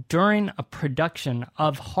attack during a production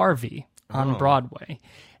of Harvey on Broadway,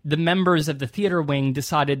 the members of the theater wing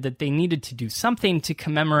decided that they needed to do something to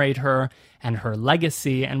commemorate her and her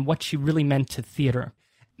legacy and what she really meant to theater.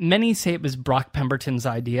 Many say it was Brock Pemberton's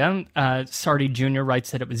idea. Sardi Jr. writes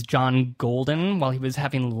that it was John Golden, while he was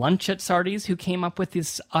having lunch at Sardi's, who came up with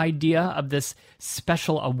this idea of this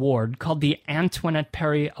special award called the Antoinette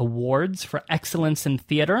Perry Awards for Excellence in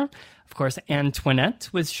Theater. Of course, Antoinette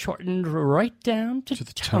was shortened right down to the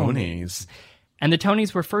Tonys. And the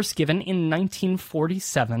Tonys were first given in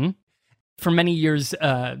 1947. For many years,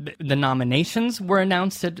 the nominations were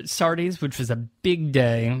announced at Sardi's, which was a big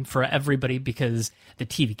day for everybody because the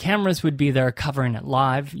TV cameras would be there covering it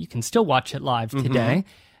live. You can still watch it live today.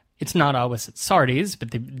 It's not always at Sardi's,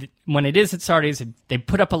 but when it is at Sardi's, they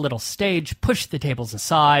put up a little stage, push the tables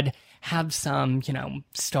aside, have some,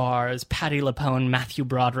 stars, Patti LuPone, Matthew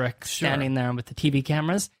Broderick standing there with the TV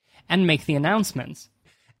cameras, and make the announcements.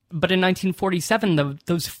 But in 1947,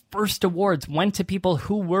 those first awards went to people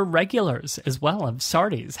who were regulars as well of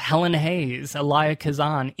Sardi's. Helen Hayes, Elia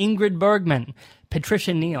Kazan, Ingrid Bergman,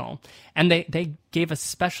 Patricia Neal. And they gave a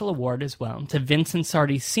special award as well to Vincent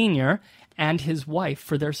Sardi Sr. and his wife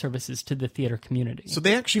for their services to the theater community. So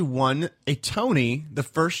they actually won a Tony the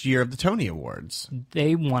first year of the Tony Awards.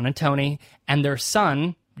 They won a Tony, and their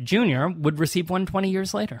son, Junior, would receive one 20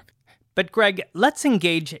 years later. But Greg, let's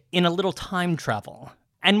engage in a little time travel.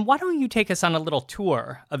 And why don't you take us on a little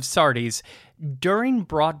tour of Sardi's during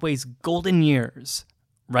Broadway's golden years,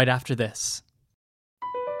 right after this.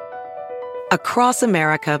 Across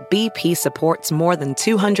America, BP supports more than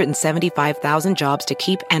 275,000 jobs to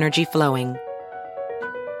keep energy flowing.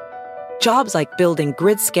 Jobs like building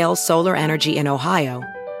grid-scale solar energy in Ohio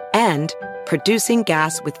and producing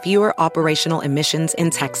gas with fewer operational emissions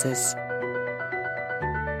in Texas.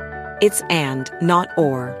 It's and, not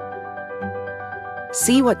or.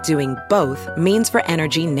 See what doing both means for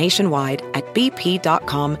energy nationwide at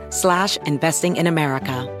bp.com/investing in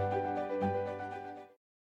America.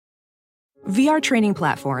 VR training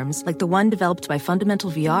platforms, like the one developed by Fundamental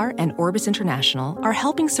VR and Orbis International, are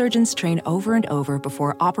helping surgeons train over and over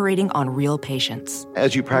before operating on real patients.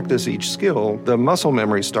 As you practice each skill, the muscle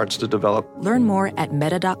memory starts to develop. Learn more at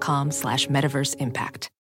meta.com/metaverse impact.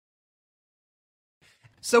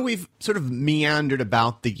 So we've sort of meandered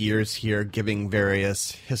about the years here, giving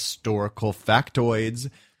various historical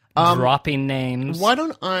factoids. Dropping names. Why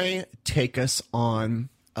don't I take us on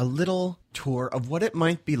a little tour of what it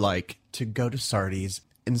might be like to go to Sardi's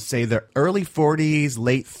in, say, the early 40s,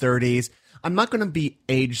 late 30s. I'm not going to be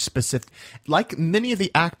age specific. Like many of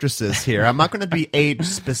the actresses here, I'm not going to be age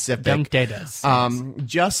specific. Don't date us.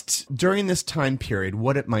 Just during this time period,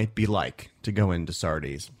 what it might be like to go into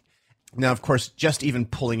Sardi's. Now, of course, just even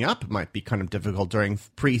pulling up might be kind of difficult during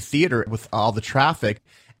pre-theater with all the traffic.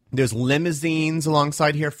 There's limousines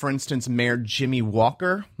alongside here. For instance, Mayor Jimmy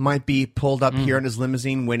Walker might be pulled up here in his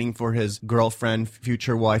limousine waiting for his girlfriend,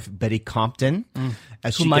 future wife, Betty Compton.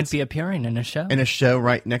 Who might be appearing in a show. In a show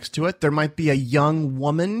right next to it. There might be a young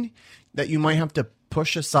woman that you might have to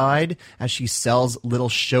push aside as she sells Little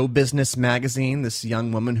Show Business magazine, this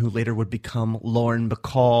young woman who later would become Lauren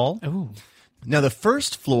Bacall. Ooh. Now, the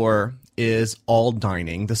first floor is all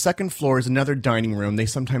dining. The second floor is another dining room. They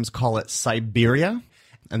sometimes call it Siberia.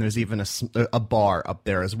 And there's even a bar up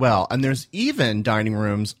there as well. And there's even dining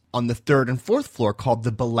rooms on the third and fourth floor called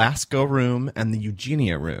the Belasco Room and the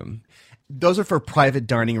Eugenia Room. Those are for private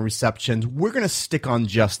dining and receptions. We're going to stick on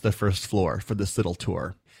just the first floor for this little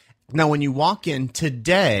tour. Now, when you walk in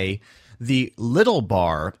today, the little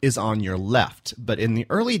bar is on your left. But in the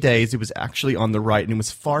early days, it was actually on the right, and it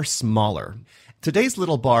was far smaller. Today's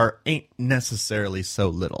little bar ain't necessarily so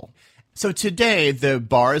little. So today, the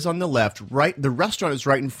bar is on the left, right? The restaurant is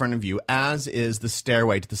right in front of you, as is the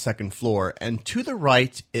stairway to the second floor. And to the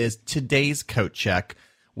right is today's coat check,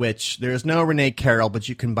 which there's no Renee Carroll, but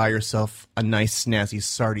you can buy yourself a nice, snazzy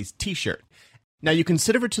Sardi's t-shirt. Now, you can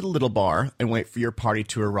sit over to the little bar and wait for your party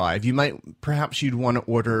to arrive. Perhaps you'd want to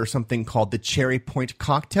order something called the Cherry Point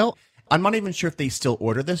cocktail. I'm not even sure if they still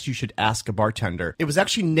order this. You should ask a bartender. It was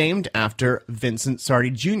actually named after Vincent Sardi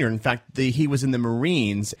Jr. In fact, he was in the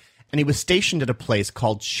Marines, and he was stationed at a place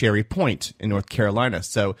called Cherry Point in North Carolina.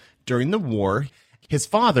 So during the war, his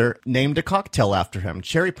father named a cocktail after him,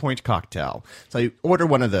 Cherry Point cocktail. So you order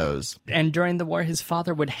one of those. And during the war, his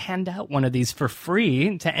father would hand out one of these for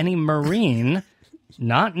free to any Marine,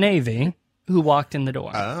 not Navy, who walked in the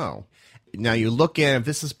door. Oh. Now you look in, if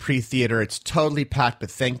this is pre-theater, it's totally packed, but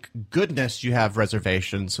thank goodness you have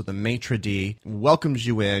reservations. So the maitre d' welcomes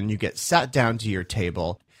you in, you get sat down to your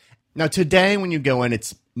table. Now today when you go in,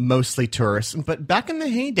 it's mostly tourists, but back in the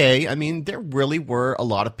heyday, I mean, there really were a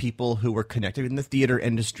lot of people who were connected in the theater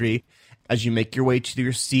industry. As you make your way to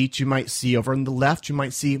your seat, you might see over on the left, you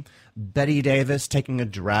might see Betty Davis taking a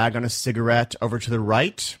drag on a cigarette. Over to the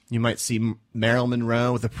right, you might see Marilyn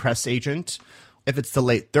Monroe with a press agent. If it's the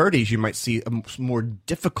late 30s, you might see a more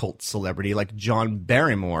difficult celebrity like John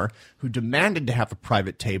Barrymore, who demanded to have a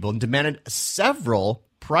private table and demanded several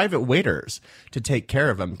private waiters to take care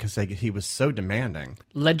of him because he was so demanding.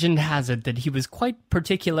 Legend has it that he was quite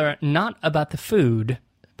particular not about the food,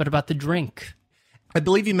 but about the drink. I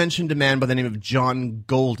believe you mentioned a man by the name of John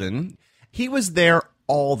Golden. He was there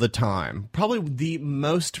all the time, probably the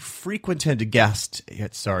most frequented guest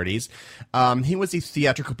at Sardi's. He was a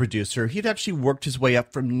theatrical producer. He'd actually worked his way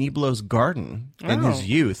up from Niblo's Garden in his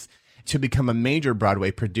youth to become a major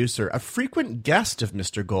Broadway producer. A frequent guest of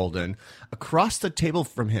Mr. Golden, across the table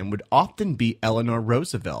from him, would often be Eleanor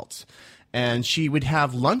Roosevelt. And she would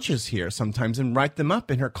have lunches here sometimes and write them up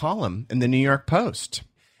in her column in the New York Post.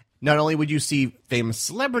 Not only would you see famous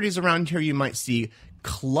celebrities around here, you might see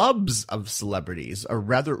clubs of celebrities, or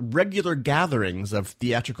rather regular gatherings of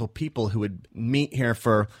theatrical people who would meet here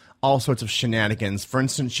for all sorts of shenanigans. For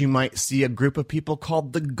instance, you might see a group of people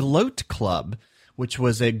called the Gloat Club, which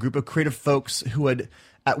was a group of creative folks who had,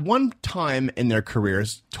 at one time in their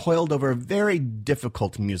careers, toiled over a very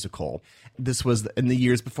difficult musical. This was in the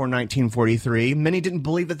years before 1943. Many didn't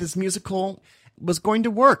believe that this musical was going to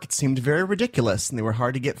work. It seemed very ridiculous, and they were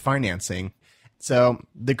hard to get financing. So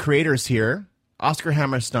the creators here, Oscar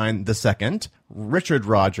Hammerstein II, Richard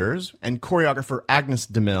Rogers, and choreographer Agnes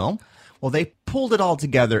DeMille, well, they pulled it all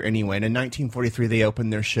together anyway, and in 1943 they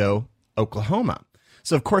opened their show, Oklahoma.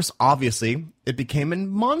 So, of course, obviously, it became a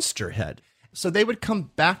monster hit. So they would come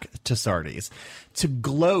back to Sardi's to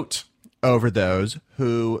gloat over those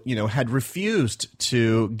who, had refused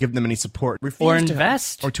to give them any support. Or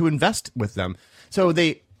invest. Or to invest with them. So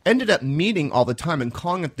they ended up meeting all the time and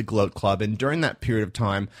calling it the Gloat Club. And during that period of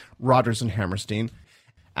time, Rogers and Hammerstein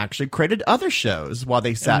actually created other shows while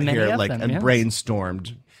they sat here and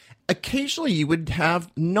brainstormed. Occasionally, you would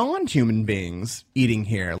have non-human beings eating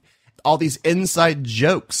here. All these inside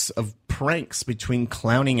jokes of pranks between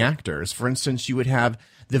clowning actors. For instance, you would have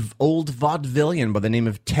the old vaudevillian by the name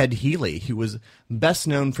of Ted Healy, who was best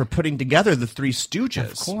known for putting together the Three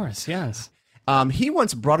Stooges. Of course, yes. He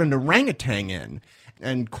once brought an orangutan in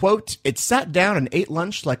and, quote, "it sat down and ate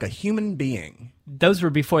lunch like a human being." Those were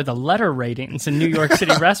before the letter ratings in New York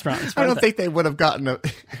City restaurants. I don't think they would have gotten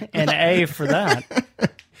an A for that.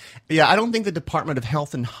 Yeah, I don't think the Department of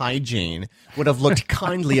Health and Hygiene would have looked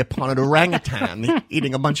kindly upon an orangutan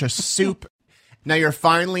eating a bunch of soup. Now you're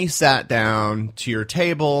finally sat down to your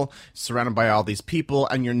table, surrounded by all these people,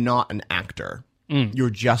 and you're not an actor. You're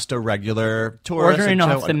just a regular tourist. Ordering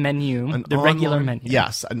off the menu, the regular menu.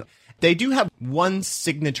 Yes. And they do have one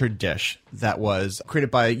signature dish that was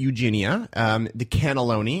created by Eugenia, the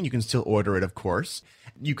cannelloni. You can still order it, of course.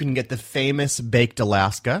 You can get the famous baked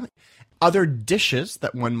Alaska. Other dishes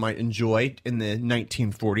that one might enjoy in the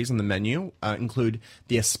 1940s on the menu include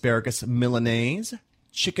the asparagus Milanese,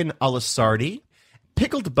 chicken alla Sardi,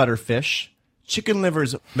 pickled butterfish, chicken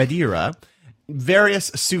livers Madeira,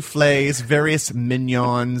 various soufflés, various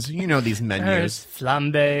mignons. You know these menus.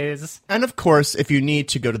 Flambés. And of course, if you need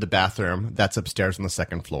to go to the bathroom, that's upstairs on the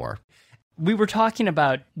second floor. We were talking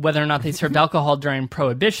about whether or not they served alcohol during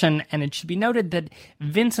Prohibition, and it should be noted that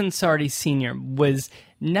Vincent Sardi Sr. was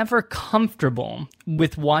never comfortable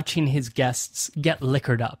with watching his guests get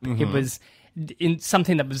liquored up. It was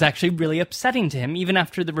something that was actually really upsetting to him, even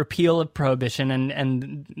after the repeal of Prohibition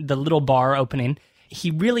and the little bar opening.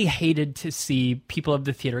 He really hated to see people of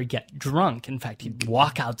the theater get drunk. In fact, he'd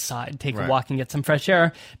walk outside, take a walk and get some fresh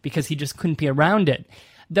air because he just couldn't be around it.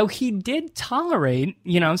 Though he did tolerate,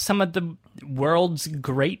 some of the world's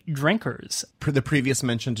great drinkers. The previous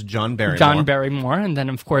mentioned John Barrymore. John Barrymore, and then,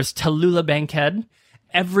 of course, Tallulah Bankhead.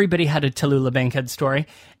 Everybody had a Tallulah Bankhead story.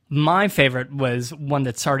 My favorite was one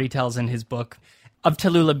that Sardi tells in his book of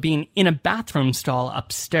Tallulah being in a bathroom stall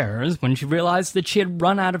upstairs when she realized that she had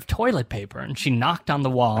run out of toilet paper, and she knocked on the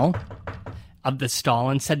wall of the stall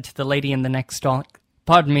and said to the lady in the next stall,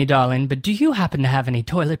 "Pardon me, darling, but do you happen to have any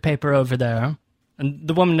toilet paper over there?" And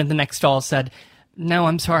the woman in the next stall said, "No,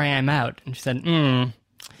 I'm sorry, I'm out." And she said,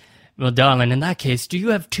 "Well, darling, in that case, do you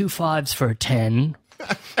have 2 5s for a 10?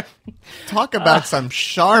 Talk about some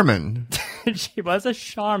charmin. She was a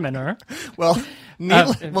charminer. Well,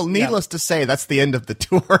 needless to say, that's the end of the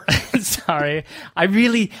tour. Sorry. I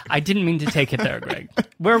didn't mean to take it there, Greg.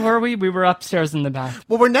 Where were we? We were upstairs in the back.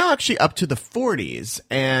 Well, we're now actually up to the 40s,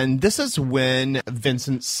 and this is when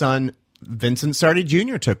Vincent's son, Vincent Sardi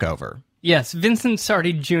Jr., took over. Yes, Vincent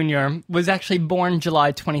Sardi Jr. was actually born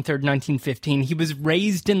July 23rd, 1915. He was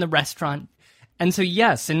raised in the restaurant. And so,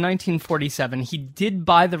 yes, in 1947, he did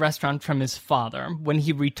buy the restaurant from his father when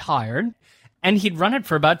he retired, and he'd run it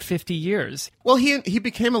for about 50 years. Well, he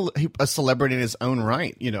became a celebrity in his own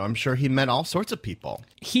right. You know, I'm sure he met all sorts of people.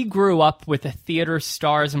 He grew up with the theater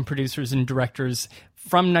stars and producers and directors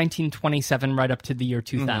from 1927 right up to the year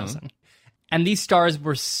 2000. Mm-hmm. And these stars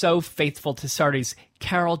were so faithful to Sardi's.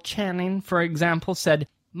 Carol Channing, for example, said,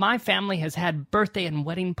 "My family has had birthday and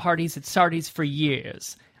wedding parties at Sardi's for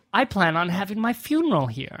years. I plan on having my funeral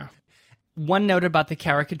here." One note about the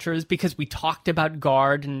caricatures, because we talked about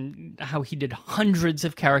Gard and how he did hundreds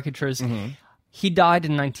of caricatures, he died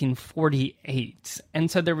in 1948. And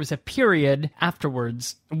so there was a period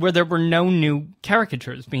afterwards where there were no new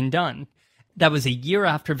caricatures being done. That was a year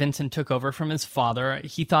after Vincent took over from his father.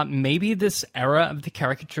 He thought maybe this era of the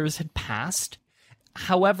caricatures had passed.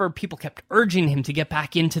 However, people kept urging him to get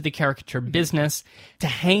back into the caricature business, to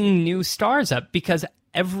hang new stars up, because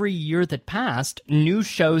every year that passed, new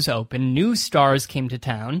shows opened, new stars came to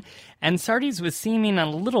town, and Sardi's was seeming a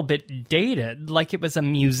little bit dated, like it was a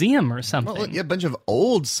museum or something. Well, yeah, a bunch of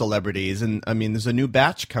old celebrities, and I mean, there's a new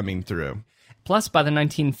batch coming through. Plus, by the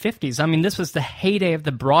 1950s, I mean, this was the heyday of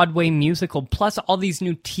the Broadway musical, plus all these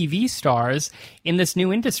new TV stars in this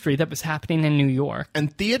new industry that was happening in New York.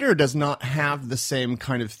 And theater does not have the same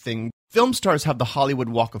kind of thing. Film stars have the Hollywood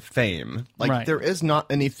Walk of Fame. Like, There is not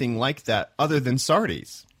anything like that other than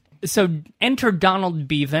Sardi's. So enter Donald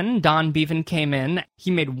Bevan. Don Bevan came in.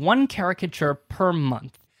 He made one caricature per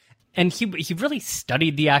month. And he really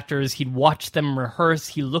studied the actors. He'd watch them rehearse.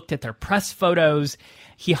 He looked at their press photos.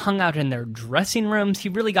 He hung out in their dressing rooms. He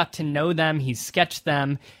really got to know them. He sketched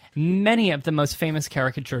them. Many of the most famous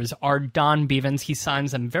caricatures are Don Bevan's. He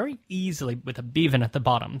signs them very easily with a Bevan at the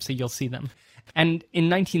bottom, so you'll see them. And in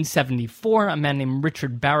 1974, a man named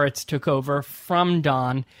Richard Barretts took over from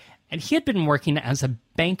Don, and he had been working as a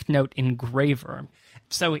banknote engraver.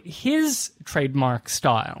 So his trademark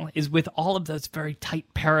style is with all of those very tight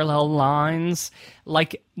parallel lines,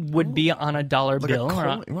 like would be on a dollar bill.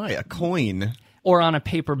 A coin. Or on a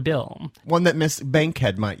paper bill. One that Miss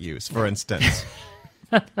Bankhead might use, for instance.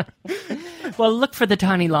 Well, look for the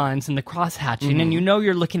tiny lines and the cross-hatching, and you know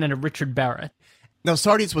you're looking at a Richard Barrett. Now,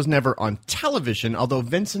 Sardi's was never on television, although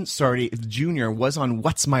Vincent Sardi Jr. was on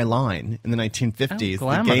What's My Line in the 1950s,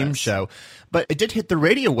 the game show. But it did hit the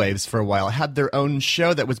radio waves for a while. It had their own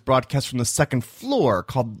show that was broadcast from the second floor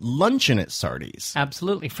called Luncheon at Sardi's.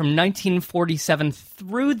 Absolutely. From 1947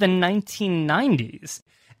 through the 1990s.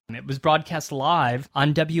 It was broadcast live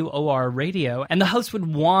on WOR radio, and the host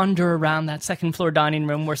would wander around that second floor dining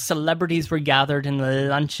room where celebrities were gathered and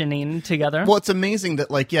luncheoning together. Well, it's amazing that,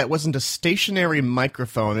 it wasn't a stationary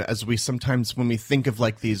microphone as we sometimes, when we think of,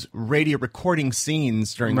 these radio recording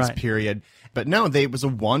scenes during this period. But no, it was a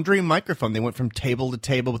wandering microphone. They went from table to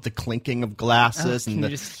table with the clinking of glasses and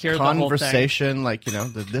the conversation,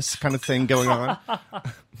 this kind of thing going on.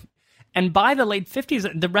 And by the late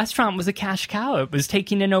 50s, the restaurant was a cash cow. It was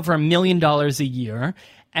taking in over $1 million a year.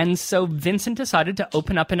 And so Vincent decided to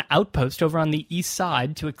open up an outpost over on the east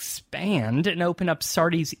side to expand and open up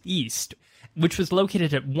Sardi's East, which was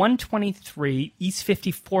located at 123 East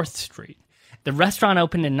 54th Street. The restaurant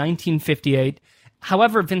opened in 1958.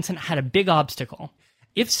 However, Vincent had a big obstacle.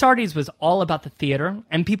 If Sardi's was all about the theater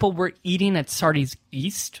and people were eating at Sardi's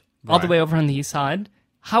East, all the way over on the east side,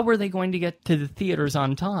 how were they going to get to the theaters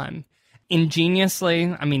on time? Ingeniously,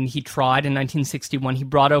 he tried in 1961. He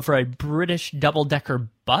brought over a British double-decker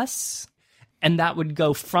bus, and that would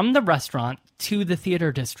go from the restaurant to the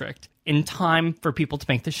theater district in time for people to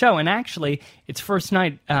make the show. And actually, its first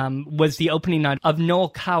night was the opening night of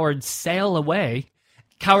Noel Coward's Sail Away.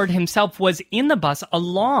 Coward himself was in the bus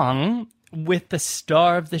along with the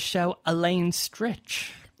star of the show, Elaine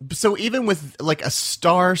Stritch. So even with a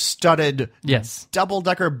star-studded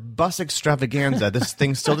double-decker bus extravaganza, this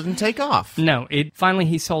thing still didn't take off. No, finally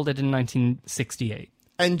he sold it in 1968.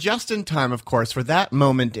 And just in time, of course, for that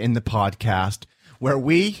moment in the podcast where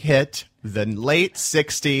we hit the late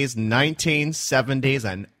 60s, 1970s,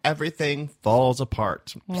 and everything falls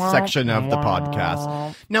apart section of the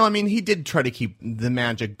podcast. Now, he did try to keep the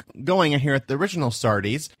magic going here at the original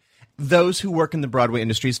Sardi's. Those who work in the Broadway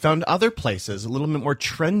industries found other places, a little bit more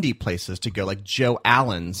trendy places to go, like Joe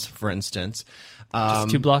Allen's, for instance. Just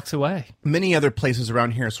 2 blocks away. Many other places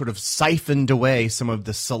around here sort of siphoned away some of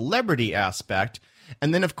the celebrity aspect.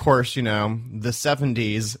 And then, of course, the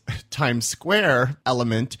 70s Times Square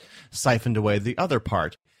element siphoned away the other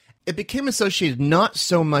part. It became associated not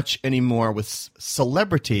so much anymore with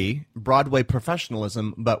celebrity, Broadway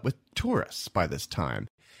professionalism, but with tourists by this time.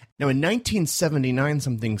 Now, in 1979,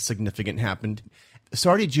 something significant happened.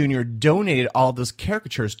 Sardi Jr. donated all those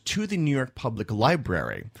caricatures to the New York Public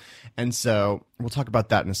Library. And so we'll talk about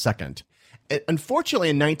that in a second. Unfortunately,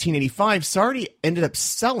 in 1985, Sardi ended up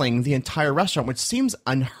selling the entire restaurant, which seems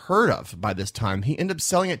unheard of by this time. He ended up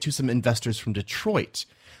selling it to some investors from Detroit.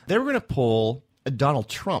 They were going to pull a Donald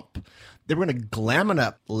Trump. They were going to glam it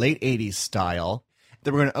up late 80s style.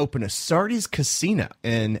 They were going to open a Sardi's Casino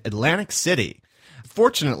in Atlantic City.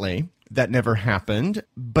 Fortunately, that never happened.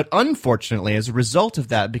 But unfortunately, as a result of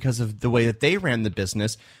that, because of the way that they ran the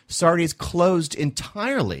business, Sardi's closed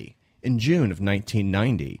entirely in June of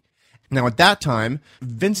 1990. Now, at that time,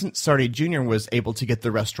 Vincent Sardi Jr. was able to get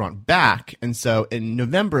the restaurant back, and so in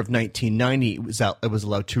November of 1990, it was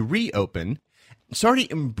allowed to reopen.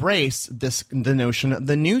 Sardi embraced the notion of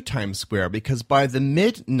the new Times Square, because by the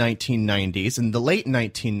mid-1990s and the late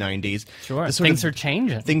 1990s... Sure, things are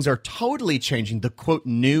changing. Things are totally changing. The, quote,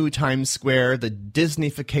 new Times Square, the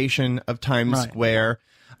Disneyfication of Times Square.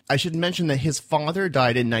 I should mention that his father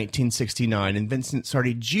died in 1969, and Vincent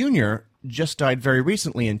Sardi Jr. just died very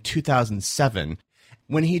recently in 2007.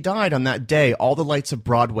 When he died on that day, all the lights of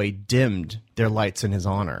Broadway dimmed their lights in his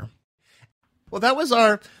honor. Well, that was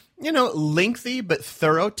our, lengthy but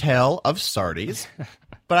thorough tale of Sardi's.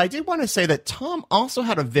 But I did want to say that Tom also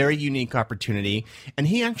had a very unique opportunity, and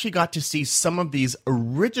he actually got to see some of these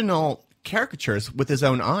original caricatures with his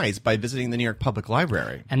own eyes by visiting the New York Public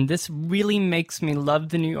Library. And this really makes me love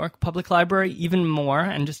the New York Public Library even more,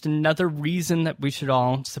 and just another reason that we should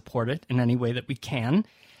all support it in any way that we can,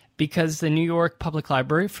 because the New York Public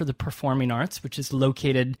Library for the Performing Arts, which is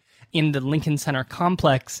located in the Lincoln Center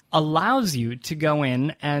complex, allows you to go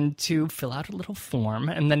in and to fill out a little form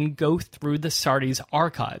and then go through the Sardi's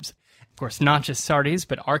archives. Of course, not just Sardi's,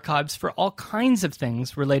 but archives for all kinds of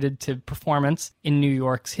things related to performance in New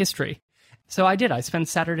York's history. So I did. I spent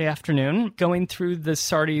Saturday afternoon going through the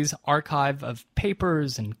Sardi's archive of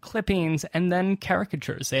papers and clippings and then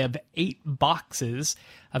caricatures. They have 8 boxes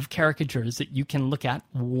of caricatures that you can look at,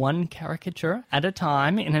 one caricature at a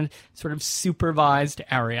time in a sort of supervised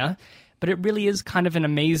area. But it really is kind of an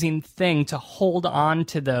amazing thing to hold on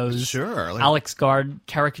to those Alex Gard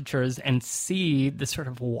caricatures and see the sort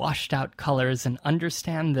of washed out colors and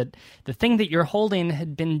understand that the thing that you're holding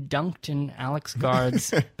had been dunked in Alex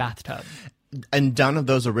Gard's bathtub. And done of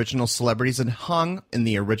those original celebrities and hung in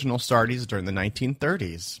the original Sardi's during the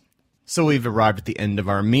 1930s. So we've arrived at the end of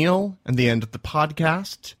our meal and the end of the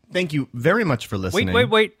podcast. Thank you very much for listening.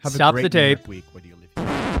 Wait. Have Stop a great the tape. Week. What do you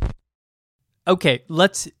leave? Okay,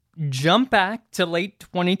 let's jump back to late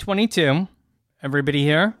 2022. Everybody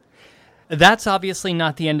here? That's obviously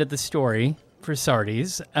not the end of the story for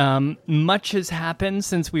Sardi's. Much has happened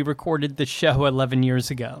since we recorded the show 11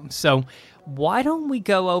 years ago. So why don't we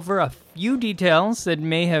go over a few details that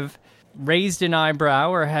may have raised an eyebrow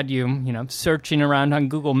or had you, searching around on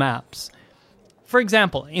Google Maps. For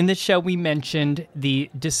example, in the show we mentioned the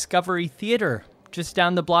Discovery Theater just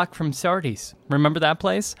down the block from Sardi's. Remember that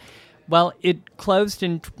place? Well, it closed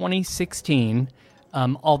in 2016,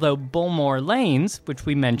 although Bullmore Lanes, which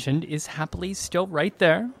we mentioned, is happily still right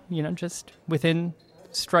there, just within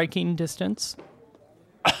striking distance.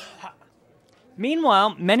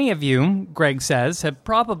 Meanwhile, many of you, Greg says, have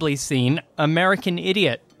probably seen American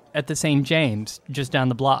Idiot at the St. James, just down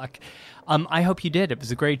the block. I hope you did. It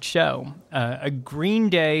was a great show. A Green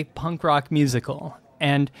Day punk rock musical.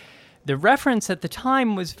 And the reference at the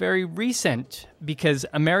time was very recent because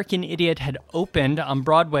American Idiot had opened on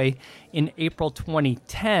Broadway in April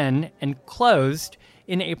 2010 and closed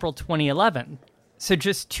in April 2011. So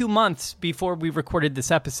just 2 months before we recorded this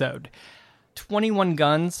episode. 21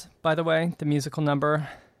 Guns, by the way, the musical number,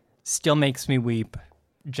 still makes me weep.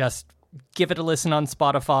 Just give it a listen on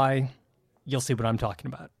Spotify. You'll see what I'm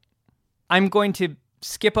talking about. I'm going to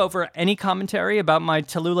skip over any commentary about my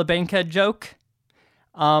Tallulah Bankhead joke,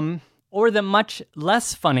 or the much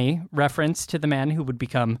less funny reference to the man who would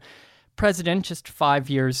become president just 5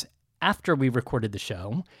 years after we recorded the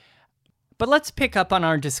show. But let's pick up on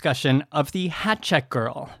our discussion of the hat check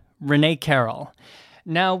girl, Renee Carroll.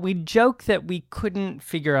 Now, we joke that we couldn't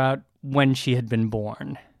figure out when she had been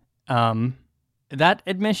born. That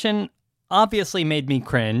admission obviously made me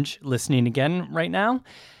cringe listening again right now.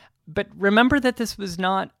 But remember that this was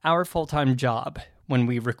not our full-time job when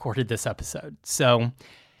we recorded this episode. So,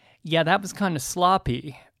 yeah, that was kind of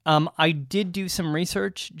sloppy. I did do some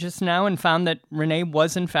research just now and found that Renee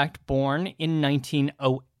was, in fact, born in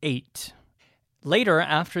 1908. Later,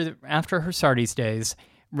 after her Sardi's days,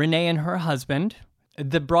 Renee and her husband,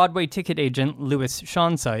 the Broadway ticket agent Louis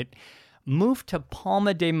Schonsight, moved to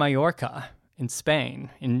Palma de Mallorca in Spain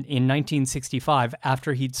in 1965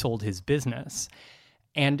 after he'd sold his business.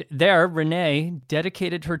 And there, Renee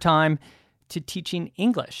dedicated her time to teaching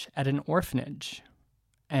English at an orphanage.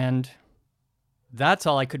 And that's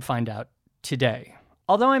all I could find out today.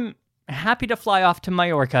 Although I'm happy to fly off to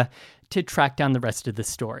Majorca to track down the rest of the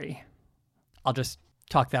story. I'll just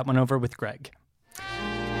talk that one over with Greg.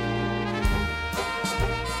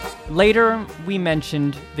 Later, we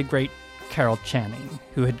mentioned the great Carol Channing,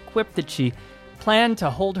 who had quipped that she planned to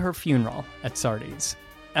hold her funeral at Sardi's.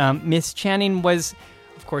 Miss Channing was,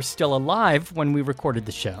 of course, still alive when we recorded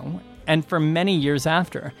the show, and for many years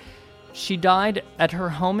after. She died at her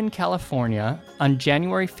home in California on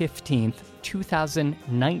January 15th,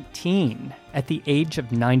 2019, at the age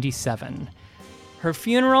of 97. Her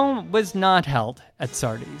funeral was not held at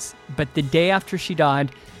Sardi's, but the day after she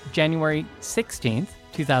died, January 16th,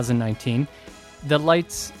 2019, the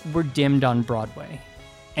lights were dimmed on Broadway.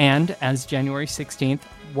 And as January 16th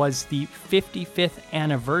was the 55th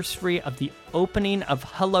anniversary of the opening of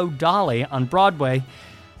Hello, Dolly on Broadway,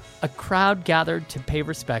 a crowd gathered to pay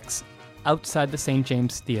respects outside the St.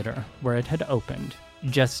 James Theater, where it had opened,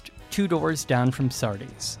 just 2 doors down from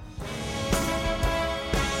Sardi's.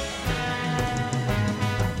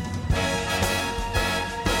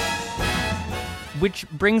 Which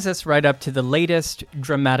brings us right up to the latest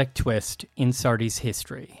dramatic twist in Sardi's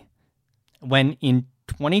history. When in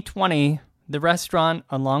 2020, the restaurant,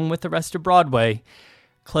 along with the rest of Broadway,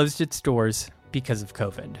 closed its doors because of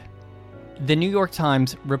COVID. The New York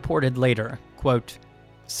Times reported later, quote,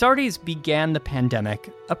 Sardi's began the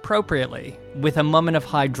pandemic appropriately with a moment of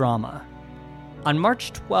high drama. On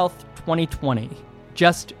March 12, 2020,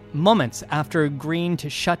 just moments after agreeing to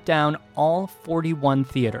shut down all 41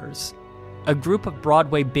 theaters, a group of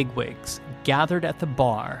Broadway bigwigs gathered at the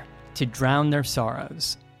bar to drown their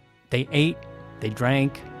sorrows. They ate, they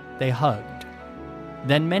drank, they hugged.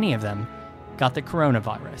 Then many of them got the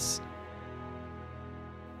coronavirus.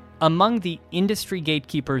 Among the industry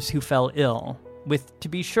gatekeepers who fell ill, with, to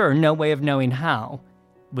be sure, no way of knowing how,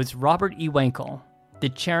 was Robert E. Wankel, the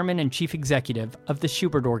chairman and chief executive of the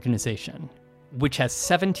Shubert Organization, which has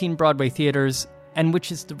 17 Broadway theaters and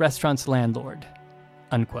which is the restaurant's landlord,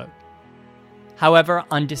 unquote. However,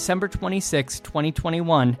 on December 26,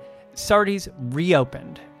 2021, Sardi's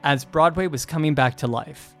reopened as Broadway was coming back to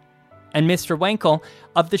life. And Mr. Wankel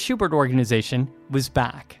of the Shubert Organization was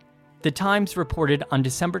back. The Times reported on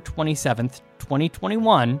December 27,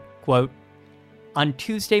 2021, quote, on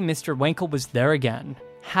Tuesday, Mr. Wankel was there again,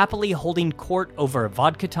 happily holding court over a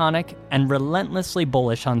vodka tonic and relentlessly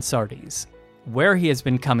bullish on Sardi's, where he has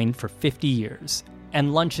been coming for 50 years,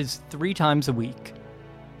 and lunches 3 times a week.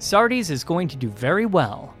 Sardi's is going to do very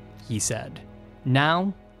well, he said,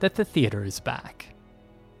 now that the theater is back.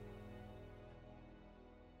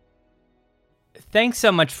 Thanks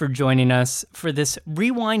so much for joining us for this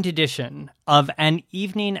rewind edition of An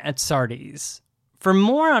Evening at Sardi's. For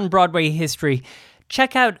more on Broadway history,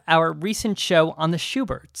 check out our recent show on the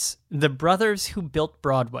Shuberts, the brothers who built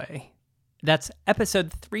Broadway. That's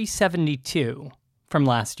episode 372 from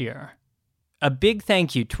last year. A big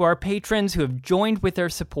thank you to our patrons who have joined with their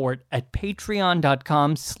support at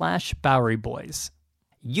patreon.com/BoweryBoys.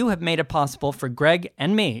 You have made it possible for Greg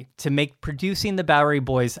and me to make producing the Bowery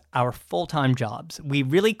Boys our full-time jobs. We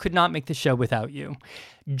really could not make the show without you.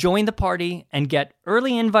 Join the party and get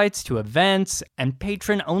early invites to events and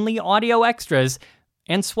patron-only audio extras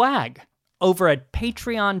and swag over at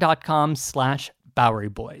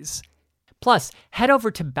patreon.com/BoweryBoys. Plus, head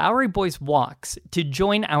over to Bowery Boys Walks to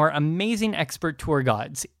join our amazing expert tour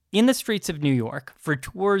guides in the streets of New York for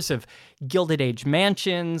tours of Gilded Age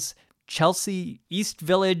mansions, Chelsea East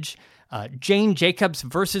Village, Jane Jacobs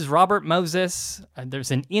versus Robert Moses.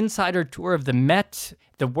 There's an insider tour of the Met,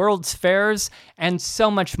 the World's Fairs, and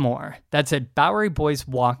so much more. That's at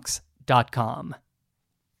BoweryBoysWalks.com.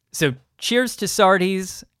 So cheers to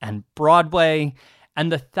Sardi's and Broadway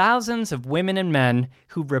and the thousands of women and men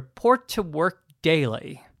who report to work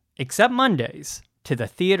daily, except Mondays, to the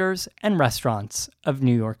theaters and restaurants of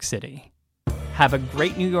New York City. Have a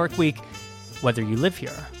great New York week, whether you live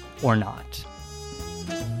here or not.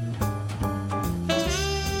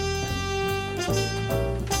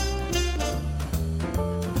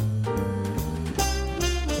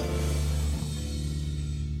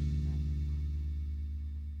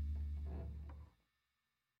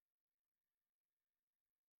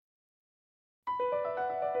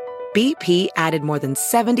 BP added more than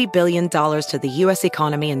 $70 billion to the U.S.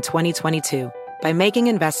 economy in 2022 by making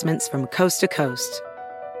investments from coast to coast.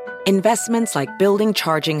 Investments like building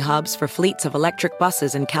charging hubs for fleets of electric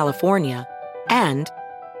buses in California and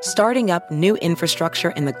starting up new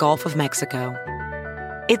infrastructure in the Gulf of Mexico.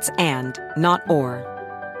 It's and, not or.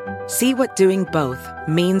 See what doing both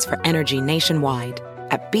means for energy nationwide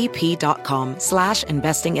at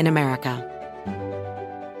bp.com/investing in America.